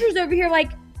 And Andrew's over here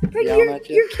like, you're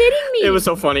kidding me. It was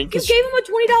so funny. You gave him a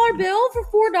 $20 bill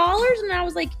for $4? And I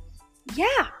was like, yeah,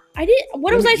 I did.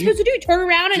 What was I supposed to do? Turn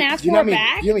around and ask for it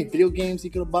back? You know how many video games he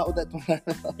could have bought with that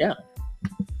 $20? Yeah.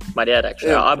 My dad,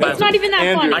 actually. Yeah, it's not even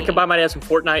that funny. I could buy my dad some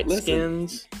Fortnite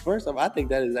skins. First off, I think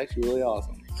that is actually really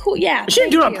awesome. Cool, yeah. She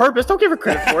didn't do it on purpose. Don't give her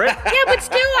credit for it. Yeah, but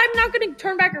still, I'm not going to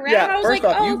turn back around. Yeah, I was first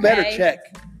like, off, you better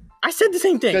check. I said the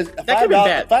same thing. Because that could be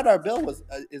bad. $5 bill is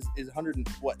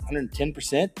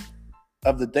 110%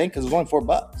 of the thing because it was only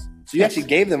 $4. So you actually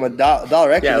gave them a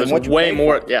dollar extra. Yeah, it was way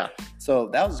more. Yeah. So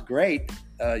that was great.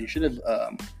 You should have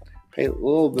paid a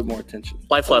little bit more attention.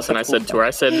 Life lesson. I said to her. I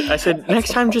said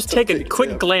next time just take a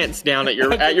quick glance down at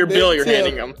your bill you're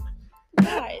handing them.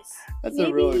 Guys, that's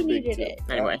maybe a really he big needed tip.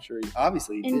 it. Anyway, Sure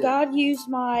obviously he and did. God used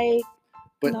my.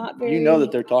 But not very. You know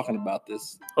that they're talking about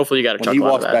this. Hopefully you got a when chuckle he out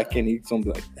of walks that. back in, he's gonna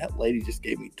be like, "That lady just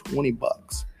gave me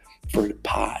 $20 for the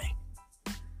pie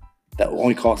that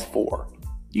only cost $4."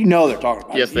 You know they're talking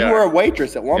about Yes, it. they You are. were a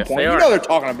waitress at one Yes, point. they You are. know they're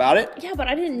talking about it. Yeah, but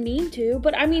I didn't mean to.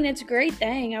 But I mean, it's a great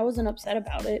thing. I wasn't upset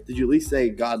about it. Did you at least say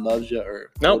God loves you or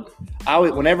Nope.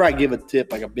 Whenever I give a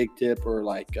tip, like a big tip or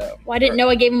like Well, I didn't know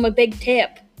I gave him a big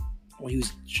tip. well,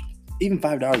 even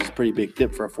 $5 is a pretty big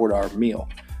tip for a $4 meal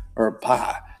or a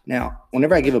pie. Now,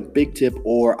 whenever I give a big tip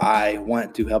or I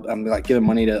want to help, I'm like giving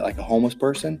money to like a homeless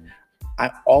person,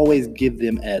 I always give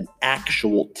them an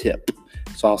actual tip.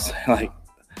 So I'll say like,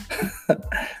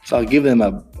 so I'll give them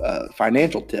a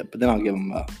financial tip, but then I'll give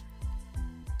them a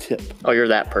tip. Oh, you're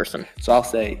that person. So I'll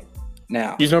say,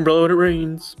 now. Use an umbrella when it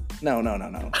rains. No.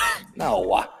 No.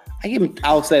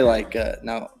 I'll say like,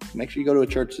 now make sure you go to a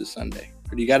church this Sunday.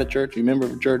 Or do you got a church? Are you a member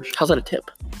of a church? How's that a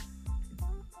tip?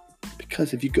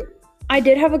 Because if you go, I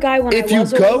did have a guy when I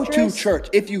was a go waitress. to church,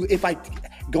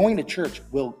 going to church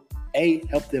will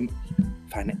help them.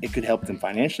 It could help them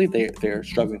financially. They're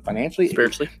struggling financially,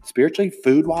 spiritually,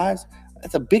 food wise.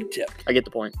 That's a big tip. I get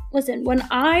the point. Listen, when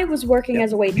I was working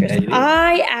as a waitress,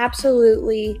 I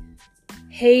absolutely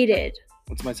hated.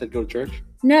 When somebody said go to church?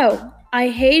 No, I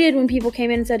hated when people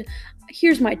came in and said,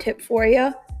 "Here's my tip for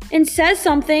you," and says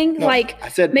something I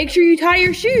said, "Make sure you tie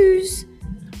your shoes."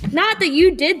 Not that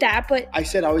you did that, but I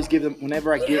said I always give them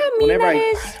whenever I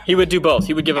He would do both.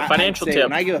 He would give a financial tip.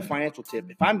 When I give a financial tip,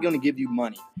 if I'm going to give you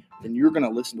money, then you're going to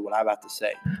listen to what I'm about to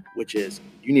say, which is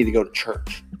you need to go to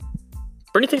church.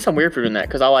 Brittany thinks I'm weird for doing that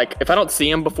because if I don't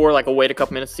see them before, I'll wait a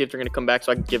couple minutes to see if they're going to come back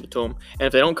so I can give it to them. And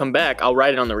if they don't come back, I'll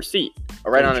write it on the receipt.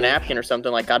 I'll write it on a napkin or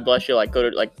something God bless you, go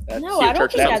to no, I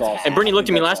don't think that's awesome. And Brittany looked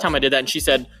at me last time I did that and she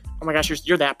said, "Oh my gosh,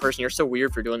 you're that person. You're so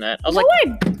weird for doing that." I was I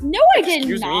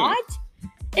did not. Me.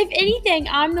 If anything,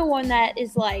 I'm the one that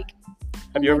is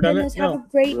have you ever done it? Have a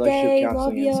great day.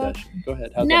 Love you. Go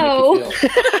ahead. How's that make you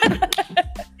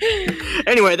feel?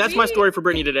 Anyway, that's my story for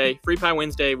Brittany today. Free Pie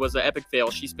Wednesday was an epic fail.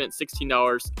 She spent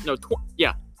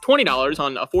 $20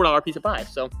 on a $4 piece of pie.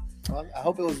 So I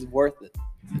hope it was worth it.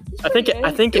 I think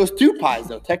it was 2 pies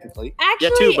though, technically.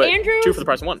 Actually, two for the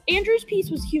price of one. Andrew's piece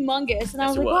was humongous, and I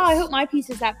was like, "Wow, I hope my piece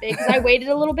is that big." Because I waited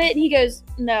a little bit, and he goes,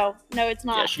 "No, it's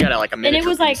not." Yeah, she got it a miniature. And it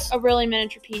was piece. a really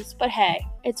miniature piece, but hey,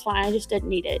 it's fine. I just didn't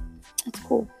need it. It's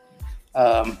cool.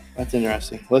 That's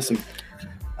interesting. Listen,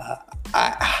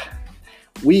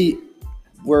 we're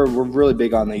really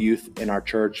big on the youth in our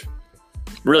church.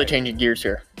 Really changing gears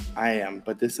here. I am,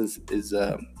 but this is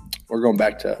we're going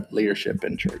back to leadership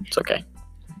in church. It's okay.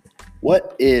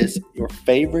 What is your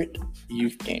favorite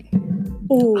youth game?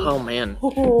 Ooh. Oh, man.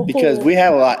 Because we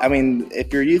have a lot. I mean,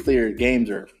 if you're a youth leader, games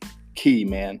are key,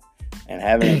 man. And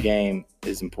having a game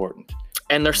is important.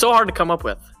 And they're so hard to come up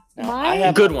with. Now, I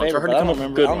have good ones. I don't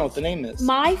know what the name is.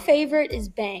 My favorite is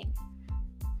Bang.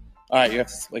 All right, you have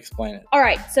to explain it. All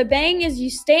right, so Bang is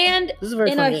you stand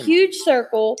in a huge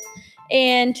circle,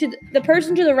 and the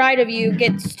person to the right of you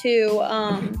gets to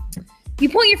you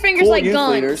point your fingers like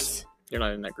guns. Leaders. You're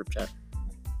not in that group chat.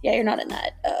 Yeah, you're not in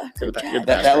that group chat.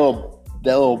 That little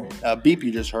beep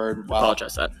you just heard. Wow,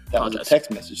 apologize that. That was a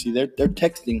text message. See, they're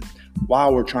texting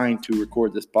while we're trying to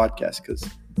record this podcast because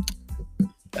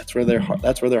that's where their heart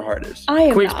is.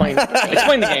 Can we explain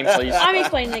the game, please? I'm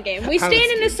explaining the game. We stand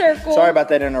in a circle. Sorry about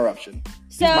that interruption.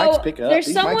 So These mics pick up.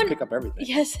 There's someone. Mics pick up everything.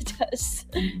 Yes, it does.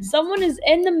 Someone is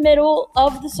in the middle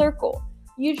of the circle.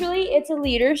 Usually it's a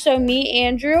leader, so me,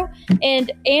 Andrew,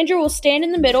 and Andrew will stand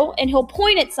in the middle and he'll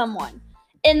point at someone.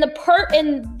 And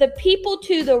the people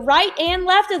to the right and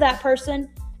left of that person,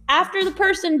 after the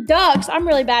person ducks, I'm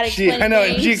really bad at explaining I know,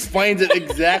 things. and she explains it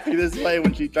exactly this way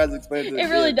when she tries to explain it. It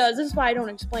really does. This is why I don't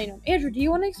explain them. Andrew, do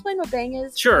you want to explain what Bang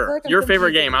is? Sure. Your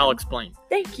favorite game, I'll explain.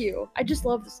 Thank you. I just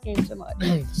love this game so much.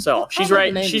 So she's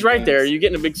right there. You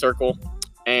get in a big circle.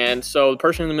 And so the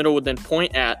person in the middle would then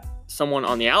point at someone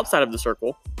on the outside of the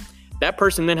circle. That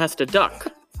person then has to duck.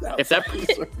 If that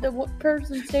the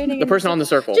person standing, the person on the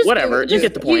circle, whatever, you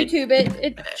get the point. YouTube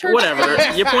it.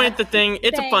 Whatever, you point at the thing.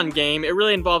 It's a fun game. It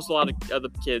really involves a lot of other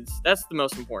kids. That's the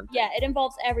most important. Yeah, it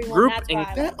involves everyone.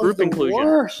 Group inclusion.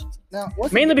 Worst. Now,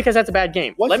 mainly because that's a bad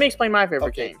game. Let me explain my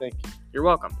favorite game. Thank you. You're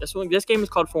welcome. This game is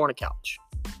called 4 on a Couch.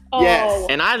 Oh, yes,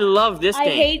 and I love this game.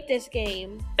 I hate this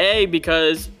game.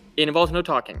 Because it involves no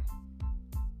talking.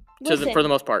 Listen, for the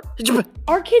most part.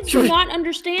 Our kids do not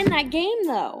understand that game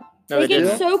though. No, they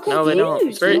get so confused. No, they don't.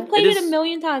 We've played it a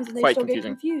million times and they still get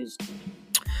confused.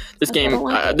 This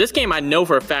game I know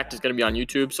for a fact is going to be on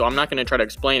YouTube, so I'm not going to try to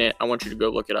explain it. I want you to go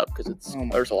look it up because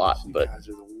there's a lot. But guys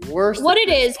are the worst. What it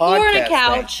is, 4 on a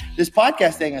couch. This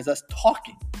podcast thing is us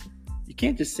talking. You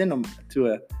can't just send them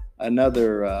to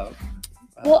another.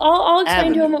 Well, I'll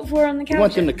explain to them what 4 on the couch. We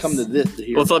want them to come to this to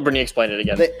hear. Let's let Brittany explain it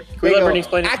again. Can we let Brittany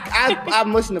explain it?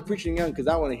 I'm listening to Preaching Young because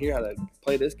I want to hear how to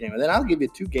play this game, and then I'll give you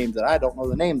 2 games that I don't know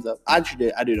the names of. I do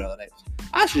know the names.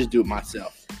 I should just do it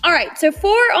myself. All right, so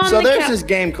 4 on the couch. So there's this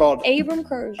game called Abram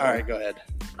Crozier. All right, go ahead.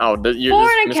 Oh, 4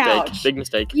 on a couch. Big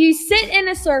mistake. You sit in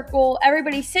a circle.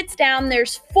 Everybody sits down.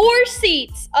 There's 4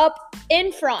 seats up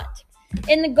in front.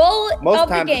 And the goal of the game. Most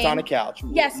times it's on a couch.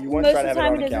 Yes, you want to try to have it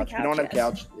on a couch. If you don't have a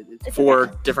couch, it's 4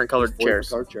 different colored chairs.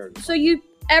 So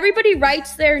everybody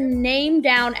writes their name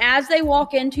down as they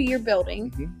walk into your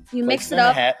building. Mm-hmm. You mix it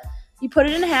up. You put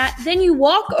it in a hat. Then you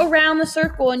walk around the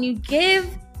circle and you give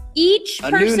each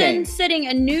person sitting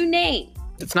a new name.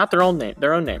 It's not their own name.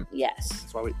 Their own name. Yes.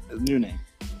 That's why a new name.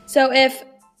 So if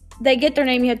they get their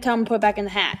name, you have to tell them to put it back in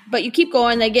the hat. But you keep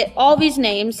going. They get all these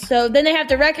names. So then they have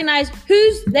to recognize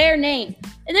who's their name.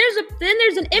 And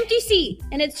there's an empty seat,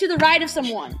 and it's to the right of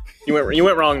someone. You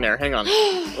went wrong there. Hang on.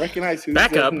 Recognize who's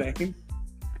back their up. Name.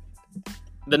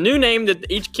 the new name that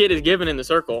each kid is given in the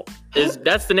circle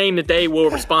that's the name that they will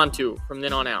respond to from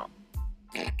then on out.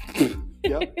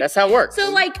 Yep. That's how it works.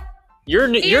 So like your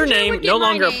Andrew name would get no my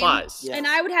longer name, applies. Yeah. and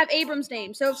I would have Abram's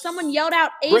name. So if someone yelled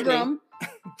out Brittany.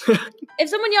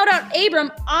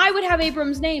 Abram, I would have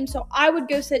Abram's name. So I would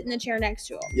go sit in the chair next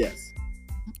to him. Yes.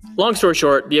 Long story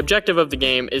short, the objective of the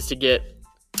game is to get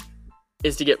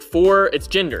 4. It's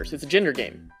genders. It's a gender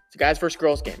game. It's a guys versus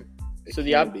girls game. So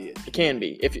it can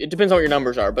be. If it depends on what your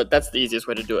numbers are, but that's the easiest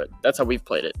way to do it. That's how we've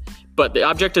played it. But the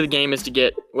object of the game is to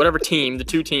get whatever team, the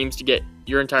 2 teams, to get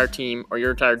your entire team or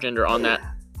your entire gender on that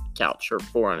couch or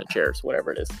 4 on a chair, so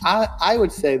whatever it is. I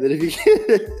would say that if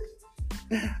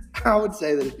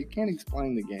you can't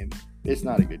explain the game, it's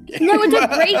not a good game. No, it's a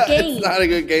great game. It's not a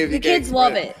good game. The kids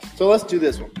love it. So let's do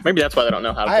this one. Maybe that's why they don't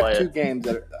know how to I play have 2 it. games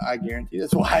that I guarantee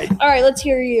that's why. All right, let's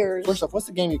hear yours. First off, what's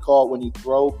the game you call it when you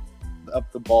throw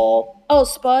up the ball? Oh,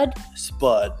 Spud.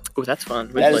 Spud. Ooh, that's fun.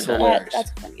 We That played is that. hilarious.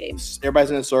 That's a fun game.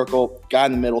 Everybody's in a circle. Guy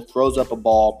in the middle throws up a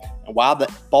ball, and while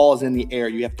the ball is in the air,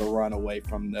 you have to run away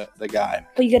from the guy.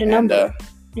 But you get a And, number.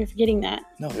 You're forgetting that.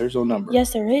 No, there's no number.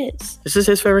 Yes, there is. Is this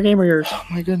his favorite game or yours? Oh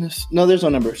my goodness. No, there's no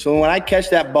number. So when I catch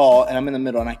that ball and I'm in the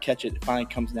middle and I catch it, it finally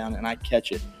comes down and I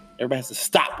catch it. Everybody has to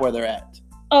stop where they're at.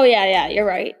 Oh yeah, you're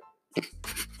right.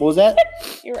 What was that?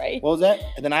 You're right. What was that?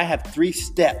 And then I have 3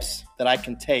 steps that I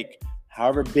can take,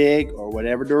 however big or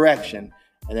whatever direction.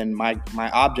 And then my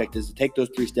object is to take those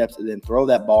 3 steps and then throw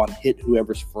that ball and hit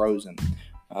whoever's frozen.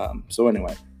 So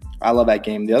anyway, I love that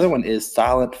game. The other one is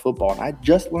Silent Football. And I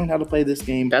just learned how to play this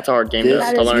game. That's a hard game this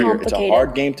That to is learn. year. It's a complicated.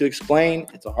 hard game to explain.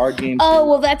 It's a hard game. Oh,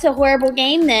 well, that's a horrible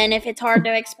game then if it's hard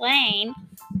to explain.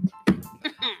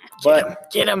 but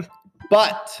Get him.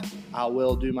 But I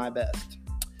will do my best.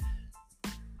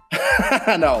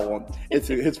 No, I won't. It's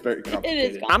very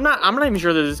complicated. I'm not even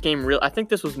sure that this game real. I think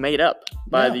this was made up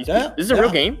by No, these yeah, people. This is a yeah.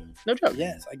 real game. No joke.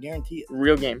 Yes, I guarantee it.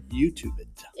 Real game. YouTube it.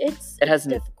 It has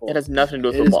difficult. It has nothing to do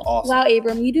with It is football. awesome. Wow,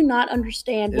 Abram, you do not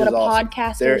understand It what is a awesome.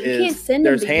 podcast There is. You can't send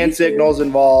them there's to hand YouTube. signals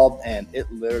involved, and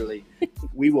it literally,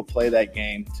 we will play that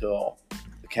game till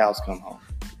the cows come home.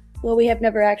 Well, we have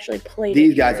never actually played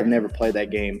These it guys here. have never played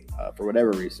that game for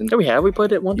whatever reason. Yeah, we have. We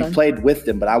played it one You time. played with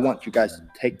them, but I want you guys to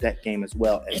take that game as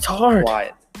well. And It's hard. Apply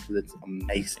it, 'cause it's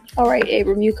amazing. All right,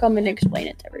 Abram, you come and explain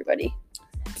it to everybody.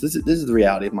 This is the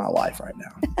reality of my life right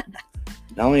now.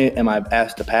 Not only am I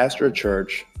asked to pastor a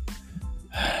church,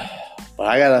 but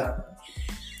I gotta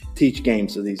teach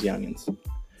games to these youngins.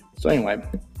 So anyway,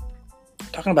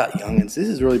 talking about youngins, this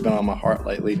has really been on my heart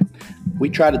lately. We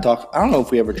tried to talk. I don't know if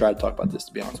we ever tried to talk about this,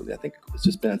 to be honest with you. I think it's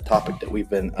just been a topic that we've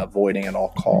been avoiding at all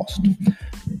cost.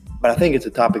 But I think it's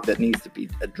a topic that needs to be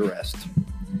addressed,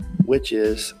 which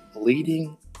is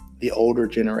leading the older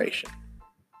generation.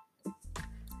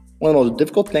 One of the most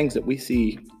difficult things that we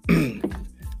see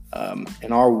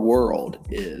in our world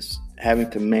is having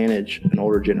to manage an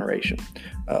older generation.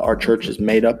 Our church is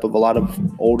made up of a lot of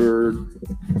older,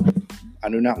 I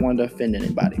do not want to offend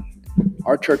anybody.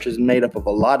 Our church is made up of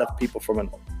a lot of people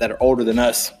that are older than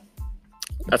us.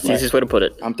 That's the easiest way to put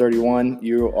it. I'm 31.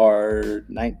 You are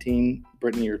 19.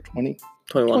 Brittany, you're 20.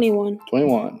 21.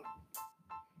 21.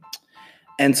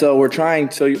 And so we're trying.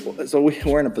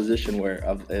 We're in a position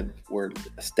where we're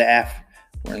staff,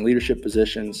 we're in leadership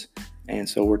positions, and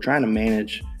so we're trying to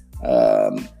manage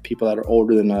people that are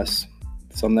older than us,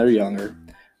 some that are younger,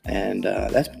 and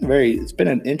it's been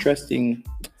an interesting.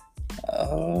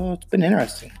 It's been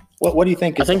interesting. What do you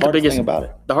think is the hardest thing about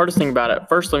it? The hardest thing about it.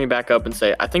 First, let me back up and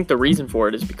say I think the reason for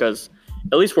it is because,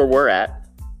 at least where we're at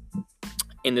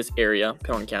in this area,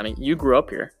 Pelham County, you grew up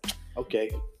here.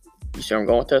 Okay. You see where I'm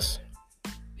going with this?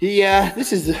 Yeah,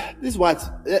 this is why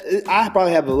I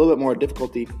probably have a little bit more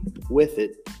difficulty with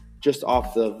it, just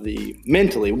off of the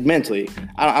mentally.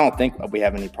 I don't think we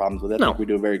have any problems with it. I think we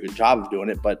do a very good job of doing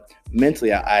it, but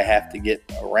mentally, I have to get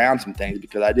around some things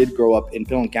because I did grow up in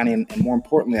Pelham County, and more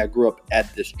importantly, I grew up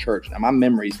at this church. Now, my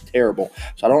memory is terrible,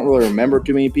 so I don't really remember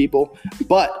too many people,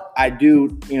 but I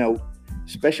do,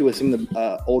 especially with some of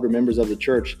the older members of the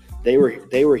church, they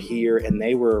were here, and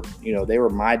they were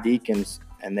my deacons.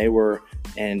 And they were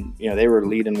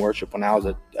leading worship when I was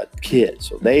a kid.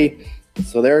 So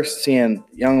they're seeing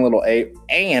young little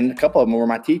and a couple of them were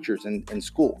my teachers in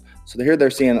school. So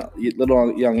they're seeing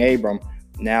little young Abram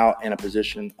now in a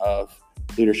position of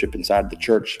leadership inside the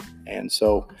church. And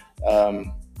so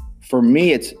for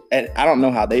me, I don't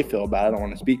know how they feel about it. I don't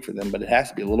want to speak for them, but it has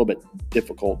to be a little bit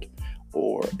difficult,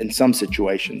 or in some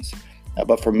situations.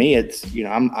 But for me, it's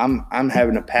I'm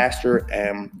having to pastor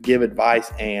and give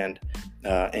advice and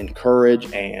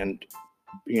encourage and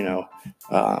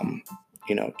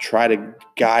try to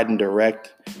guide and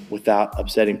direct without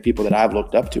upsetting people that I've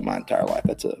looked up to my entire life.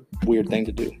 That's a weird thing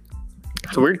to do.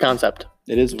 It's a weird concept.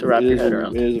 It is to wrap your head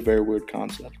around. It is a very weird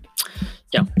concept.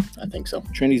 Yeah, I think so.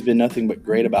 Trinity's been nothing but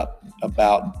great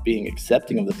about being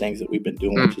accepting of the things that we've been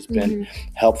doing, which has been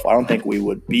helpful. I don't think we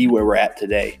would be where we're at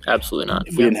today. Absolutely not.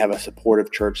 If we didn't have a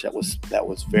supportive church that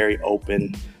was very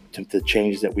open to the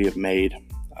changes that we have made.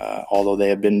 Although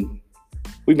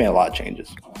we've made a lot of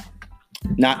changes.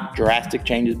 Not drastic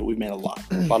changes, but we've made a lot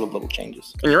of little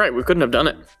changes. And you're right, we couldn't have done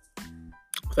it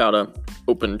without an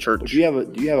open church. Do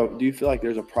you feel like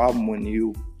there's a problem when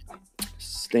you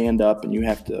stand up and you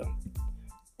have to,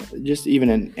 just even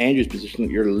in Andrew's position,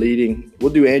 you're leading?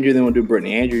 We'll do Andrew, then we'll do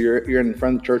Brittany. Andrew, you're in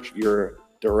front of the church, you're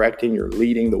directing, you're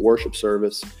leading the worship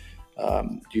service.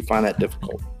 Do you find that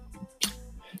difficult?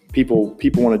 People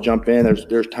want to jump in.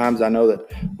 There's times I know that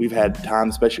we've had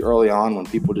times, especially early on, when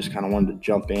people just kind of wanted to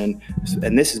jump in.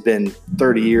 And this has been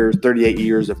 38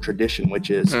 years of tradition, which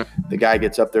is the guy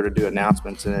gets up there to do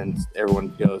announcements, and then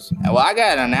everyone goes, "Well, I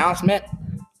got an announcement,"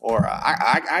 or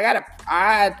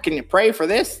can you pray for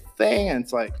this thing? And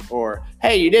it's like, or,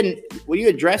 "Hey, will you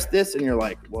address this?" And you're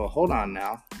like, "Well, hold on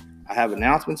now. I have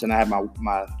announcements, and I have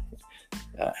my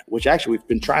which actually we've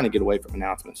been trying to get away from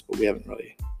announcements, but we haven't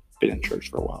really been in church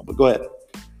for a while." But go ahead.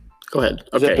 Okay.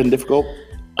 Has that been difficult?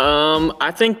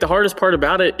 I think the hardest part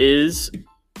about it is,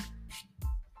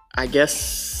 I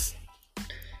guess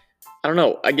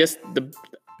the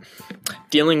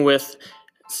dealing with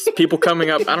people coming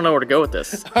up. I don't know where to go with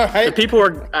this. All right. The people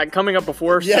are coming up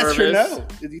before service. Yes or no?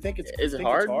 Do you think is it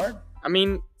hard? I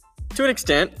mean, to an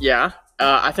extent, yeah.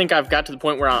 I think I've got to the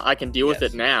point where I can deal with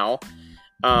it now.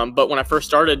 But when I first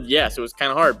started, yes, it was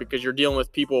kind of hard because you're dealing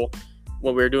with people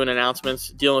when we were doing announcements,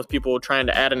 dealing with people trying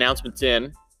to add announcements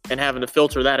in and having to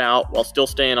filter that out while still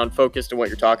staying on focus to what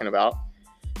you're talking about.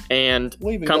 And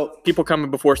people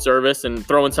coming before service and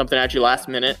throwing something at you last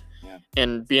minute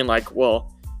and being like,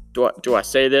 well, do I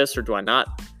say this or do I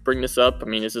not bring this up? I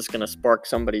mean, is this going to spark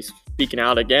somebody speaking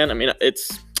out again? I mean, it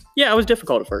was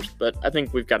difficult at first, but I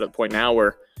think we've got to the point now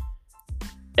where,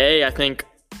 I think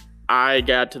I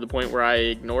got to the point where I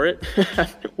ignore it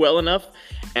well enough.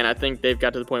 And I think they've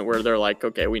got to the point where they're like,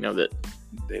 okay, we know that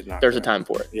there's a time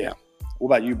for it. Yeah. What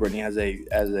about you, Brittany, as a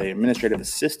administrative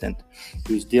assistant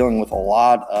who's dealing with a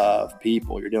lot of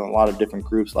people? You're dealing with a lot of different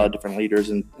groups, a lot of different leaders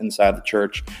inside the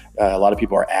church. A lot of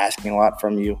people are asking a lot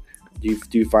from you. Do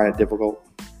you find it difficult?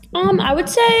 I would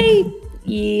say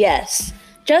yes.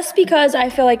 Just because I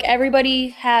feel like everybody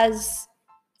has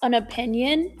an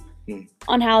opinion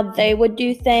on how they would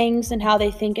do things and how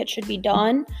they think it should be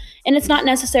done. And it's not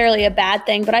necessarily a bad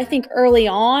thing, but I think early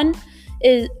on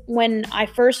is when I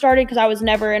first started, because I was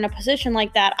never in a position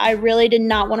like that, I really did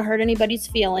not want to hurt anybody's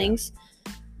feelings.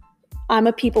 I'm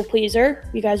a people pleaser.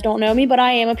 You guys don't know me, but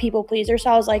I am a people pleaser. So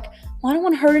I was like, well, I don't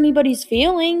want to hurt anybody's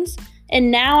feelings.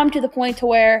 And now I'm to the point to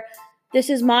where this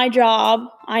is my job.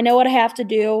 I know what I have to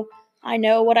do. I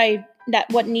know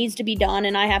what needs to be done,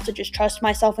 and I have to just trust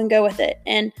myself and go with it.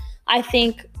 And I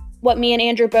think what me and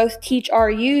Andrew both teach our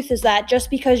youth is that just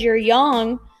because you're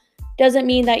young doesn't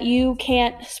mean that you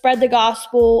can't spread the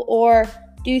gospel or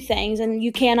do things, and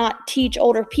you cannot teach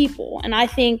older people. And I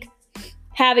think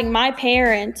having my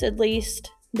parents, at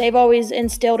least, they've always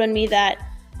instilled in me that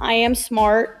I am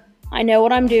smart, I know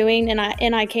what I'm doing, and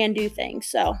I can do things.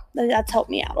 So that's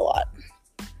helped me out a lot.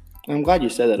 I'm glad you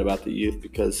said that about the youth,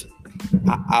 because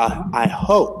I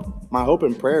hope, my hope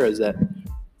and prayer is that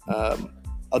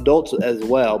adults as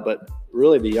well, but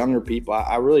really the younger people,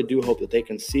 I really do hope that they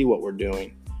can see what we're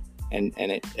doing, and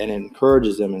it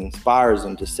encourages them and inspires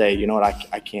them to say, you know what,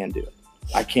 I can do it.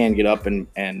 I can get up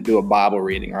and do a Bible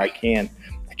reading, or I can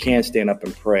stand up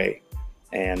and pray,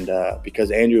 and because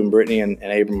Andrew and Brittany and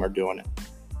Abram are doing it.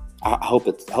 I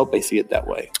hope they see it that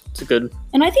way. It's good.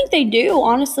 And I think they do,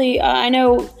 honestly. I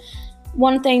know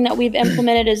one thing that we've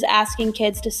implemented is asking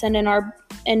kids to send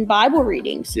in Bible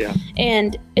readings. Yeah.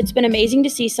 And it's been amazing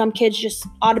to see some kids just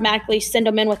automatically send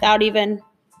them in without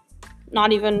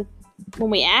not even when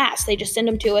we ask. They just send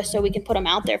them to us so we can put them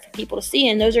out there for people to see.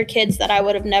 And those are kids that I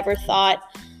would have never thought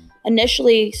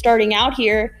initially starting out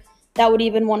here that would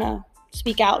even want to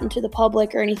speak out into the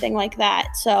public or anything like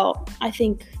that. So I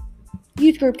think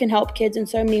youth group can help kids in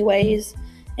so many ways.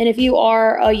 And if you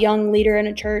are a young leader in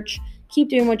a church, keep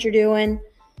doing what you're doing.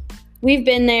 We've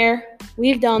been there.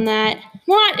 We've done that.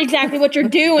 Well, not exactly what you're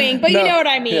doing, but you know what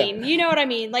I mean. Yeah. You know what I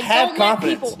mean. Like, have don't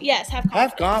confidence. Let people. Yes, have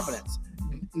confidence. Have confidence.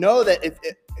 Know that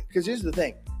because here's the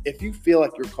thing: if you feel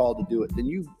like you're called to do it, then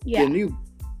you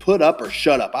put up or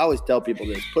shut up. I always tell people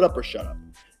this: put up or shut up.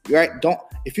 You're right. Don't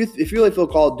if you really feel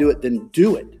called to do it, then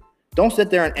do it. Don't sit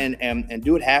there and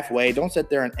do it halfway. Don't sit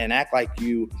there and act like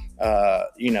you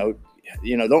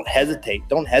don't hesitate.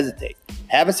 Don't hesitate.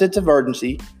 Have a sense of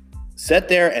urgency. Sit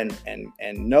there and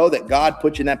know that God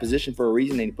put you in that position for a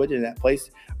reason, and He put you in that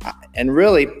place. And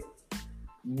really,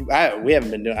 we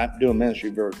haven't been doing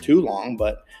ministry for too long,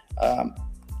 but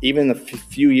even the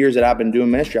few years that I've been doing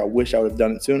ministry, I wish I would have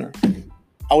done it sooner.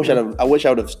 I wish I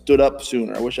would have stood up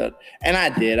sooner. And I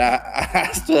did. I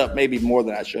stood up maybe more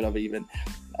than I should have, even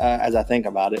as I think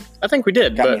about it. I think we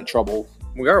did. Got me in trouble.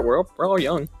 We're all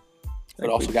young. It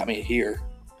also got me here.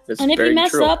 And if you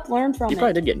mess up, learn from it. You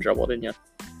probably did get in trouble, didn't you?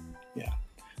 Yeah,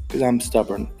 because I'm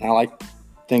stubborn and I like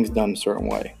things done a certain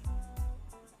way.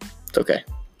 It's okay.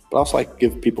 But I also like to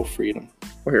give people freedom.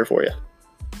 We're here for you.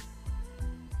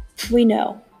 We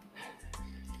know.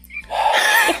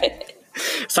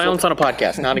 Silence on a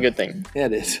podcast, not a good thing. Yeah,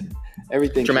 it is.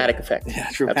 Everything. Dramatic effect. Yeah,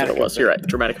 That's what it was. You're right.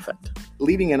 Dramatic effect.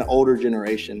 Leading an older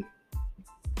generation.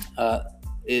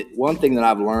 One thing that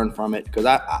I've learned from it, because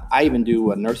I even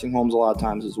do nursing homes a lot of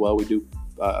times as well. We do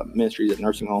ministries at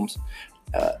nursing homes.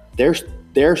 There's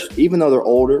even though they're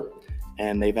older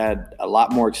and they've had a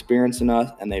lot more experience than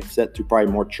us, and they've sat through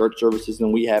probably more church services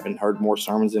than we have and heard more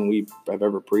sermons than we have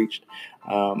ever preached.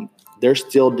 They're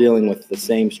still dealing with the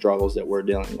same struggles that we're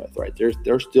dealing with, right?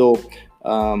 They're still,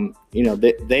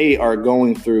 they are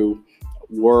going through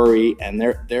worry, and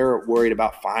they're worried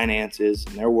about finances,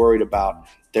 and they're worried about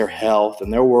their health,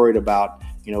 and they're worried about,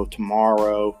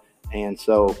 tomorrow. And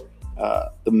so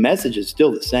the message is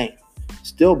still the same.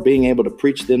 Still being able to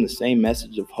preach them the same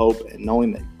message of hope, and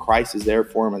knowing that Christ is there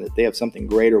for them and that they have something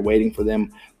greater waiting for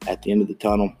them at the end of the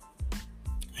tunnel.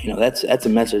 That's a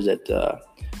message that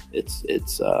it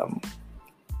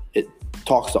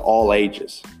talks to all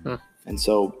ages. And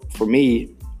so for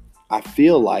me, I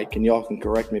feel like, and y'all can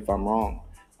correct me if I'm wrong,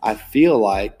 I feel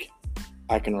like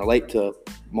I can relate to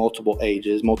multiple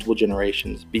ages, multiple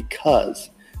generations,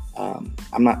 because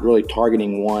I'm not really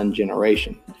targeting one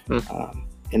generation.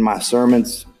 In my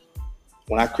sermons,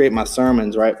 when I create my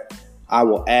sermons, right, I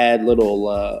will add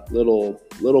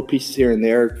little pieces here and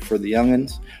there for the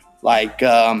youngins. Like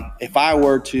if I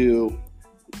were to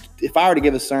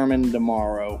give a sermon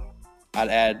tomorrow, I'd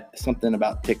add something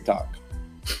about TikTok,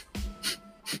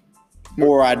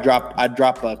 or I'd drop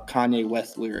a Kanye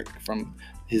West lyric from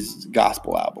his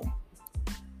gospel album.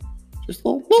 Just a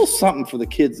little something for the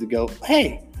kids to go,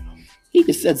 hey, he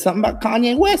just said something about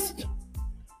Kanye West.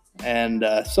 And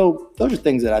so those are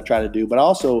things that I try to do. But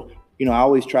also, I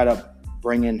always try to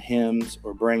bring in hymns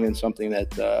or bring in something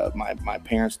that my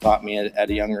parents taught me at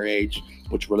a younger age,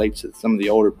 which relates to some of the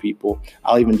older people.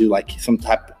 I'll even do like some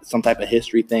type of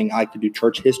history thing. I like to do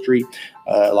church history.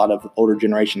 A lot of older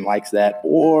generation likes that.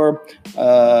 Or,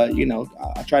 I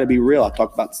try to be real. I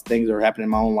talk about things that are happening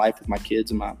in my own life with my kids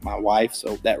and my wife.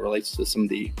 So that relates to some of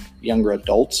the younger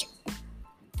adults.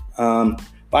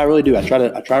 But I really do. I try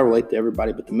to relate to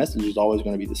everybody, but the message is always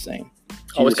going to be the same.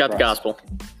 Always got the gospel.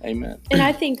 Amen. And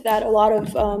I think that a lot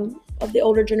of the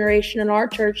older generation in our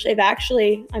church, they've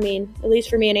actually, at least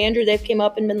for me and Andrew, they've came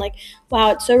up and been like,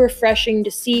 wow, it's so refreshing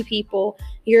to see people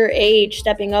your age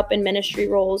stepping up in ministry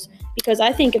roles. Because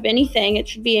I think, if anything, it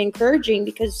should be encouraging,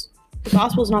 because the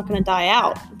gospel is not going to die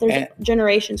out. There's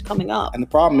generations coming up. And the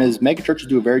problem is, mega churches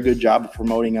do a very good job of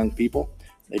promoting young people.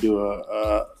 They do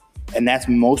and that's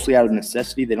mostly out of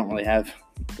necessity. They don't really have,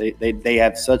 they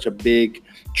have such a big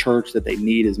church that they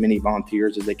need as many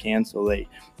volunteers as they can. So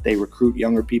they recruit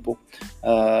younger people.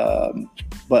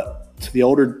 But to the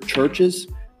older churches,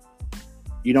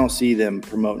 you don't see them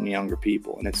promoting younger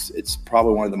people. And it's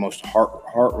probably one of the most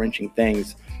heart-wrenching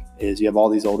things is you have all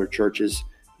these older churches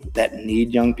that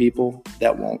need young people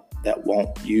that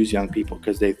won't use young people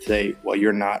because they say, well,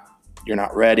 you're not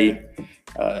ready.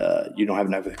 You don't have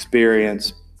enough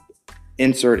experience.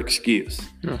 Insert excuse.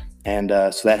 And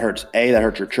so that hurts. That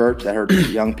hurts your church. That hurts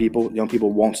young people. Young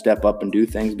people won't step up and do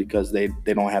things because they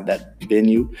don't have that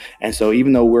venue. And so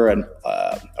even though we're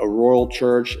a rural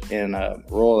church in a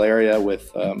rural area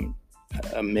with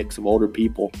a mix of older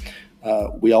people,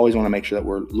 we always want to make sure that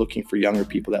we're looking for younger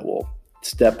people that will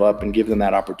step up and give them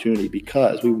that opportunity,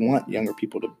 because we want younger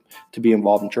people to be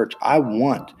involved in church. I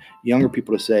want younger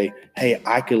people to say, hey,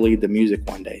 I could lead the music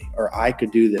one day, or I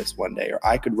could do this one day, or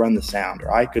I could run the sound,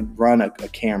 or I could run a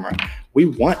camera. We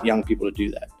want young people to do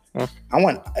that.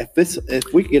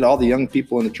 If we could get all the young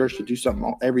people in the church to do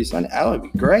something every Sunday, that would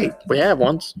be great. We have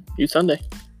once. Youth Sunday.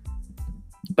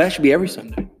 But that should be every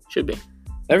Sunday. Should be.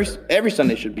 Every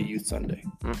Sunday should be Youth Sunday.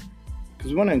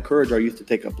 Because we want to encourage our youth to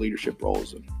take up leadership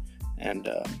roles. And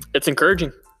it's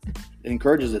encouraging. It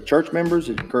encourages the church members.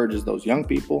 It encourages those young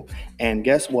people. And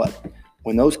guess what?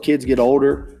 When those kids get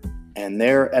older, and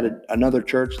they're at another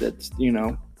church that's,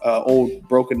 old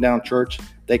broken down church,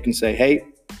 they can say, hey,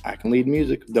 I can lead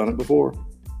music. I've done it before.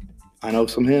 I know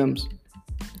some hymns.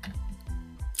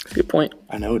 Good point.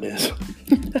 I know it is.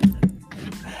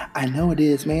 I know it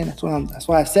is, man. That's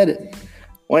why I said it.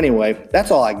 Well, anyway,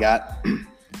 that's all I got.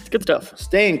 It's good stuff.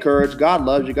 Stay encouraged. God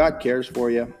loves you. God cares for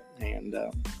you. And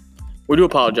we do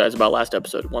apologize about last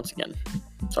episode once again.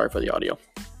 Sorry for the audio.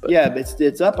 But yeah,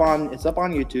 it's up on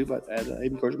YouTube at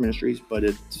Abe Encouragement Ministries, but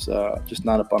it's just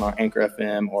not up on our Anchor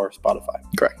FM or Spotify.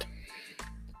 Correct.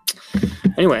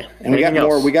 Anyway, and we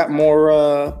got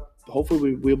more.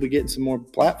 Hopefully, we'll be getting some more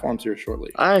platforms here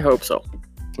shortly. I hope so.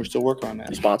 We're still working on that.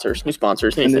 New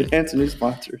sponsors, anything. And some new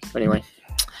sponsors. Anyway.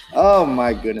 Oh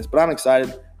my goodness! But I'm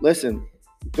excited. Listen,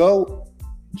 go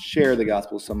share the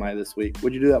gospel with somebody this week.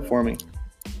 Would you do that for me?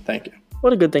 Thank you.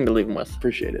 What a good thing to leave them with.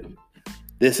 Appreciate it.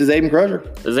 This is Aiden Crozier.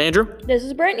 This is Andrew. This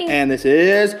is Brittany. And this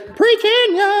is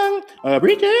Preaching Young.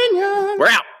 Preaching Young. We're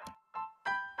out.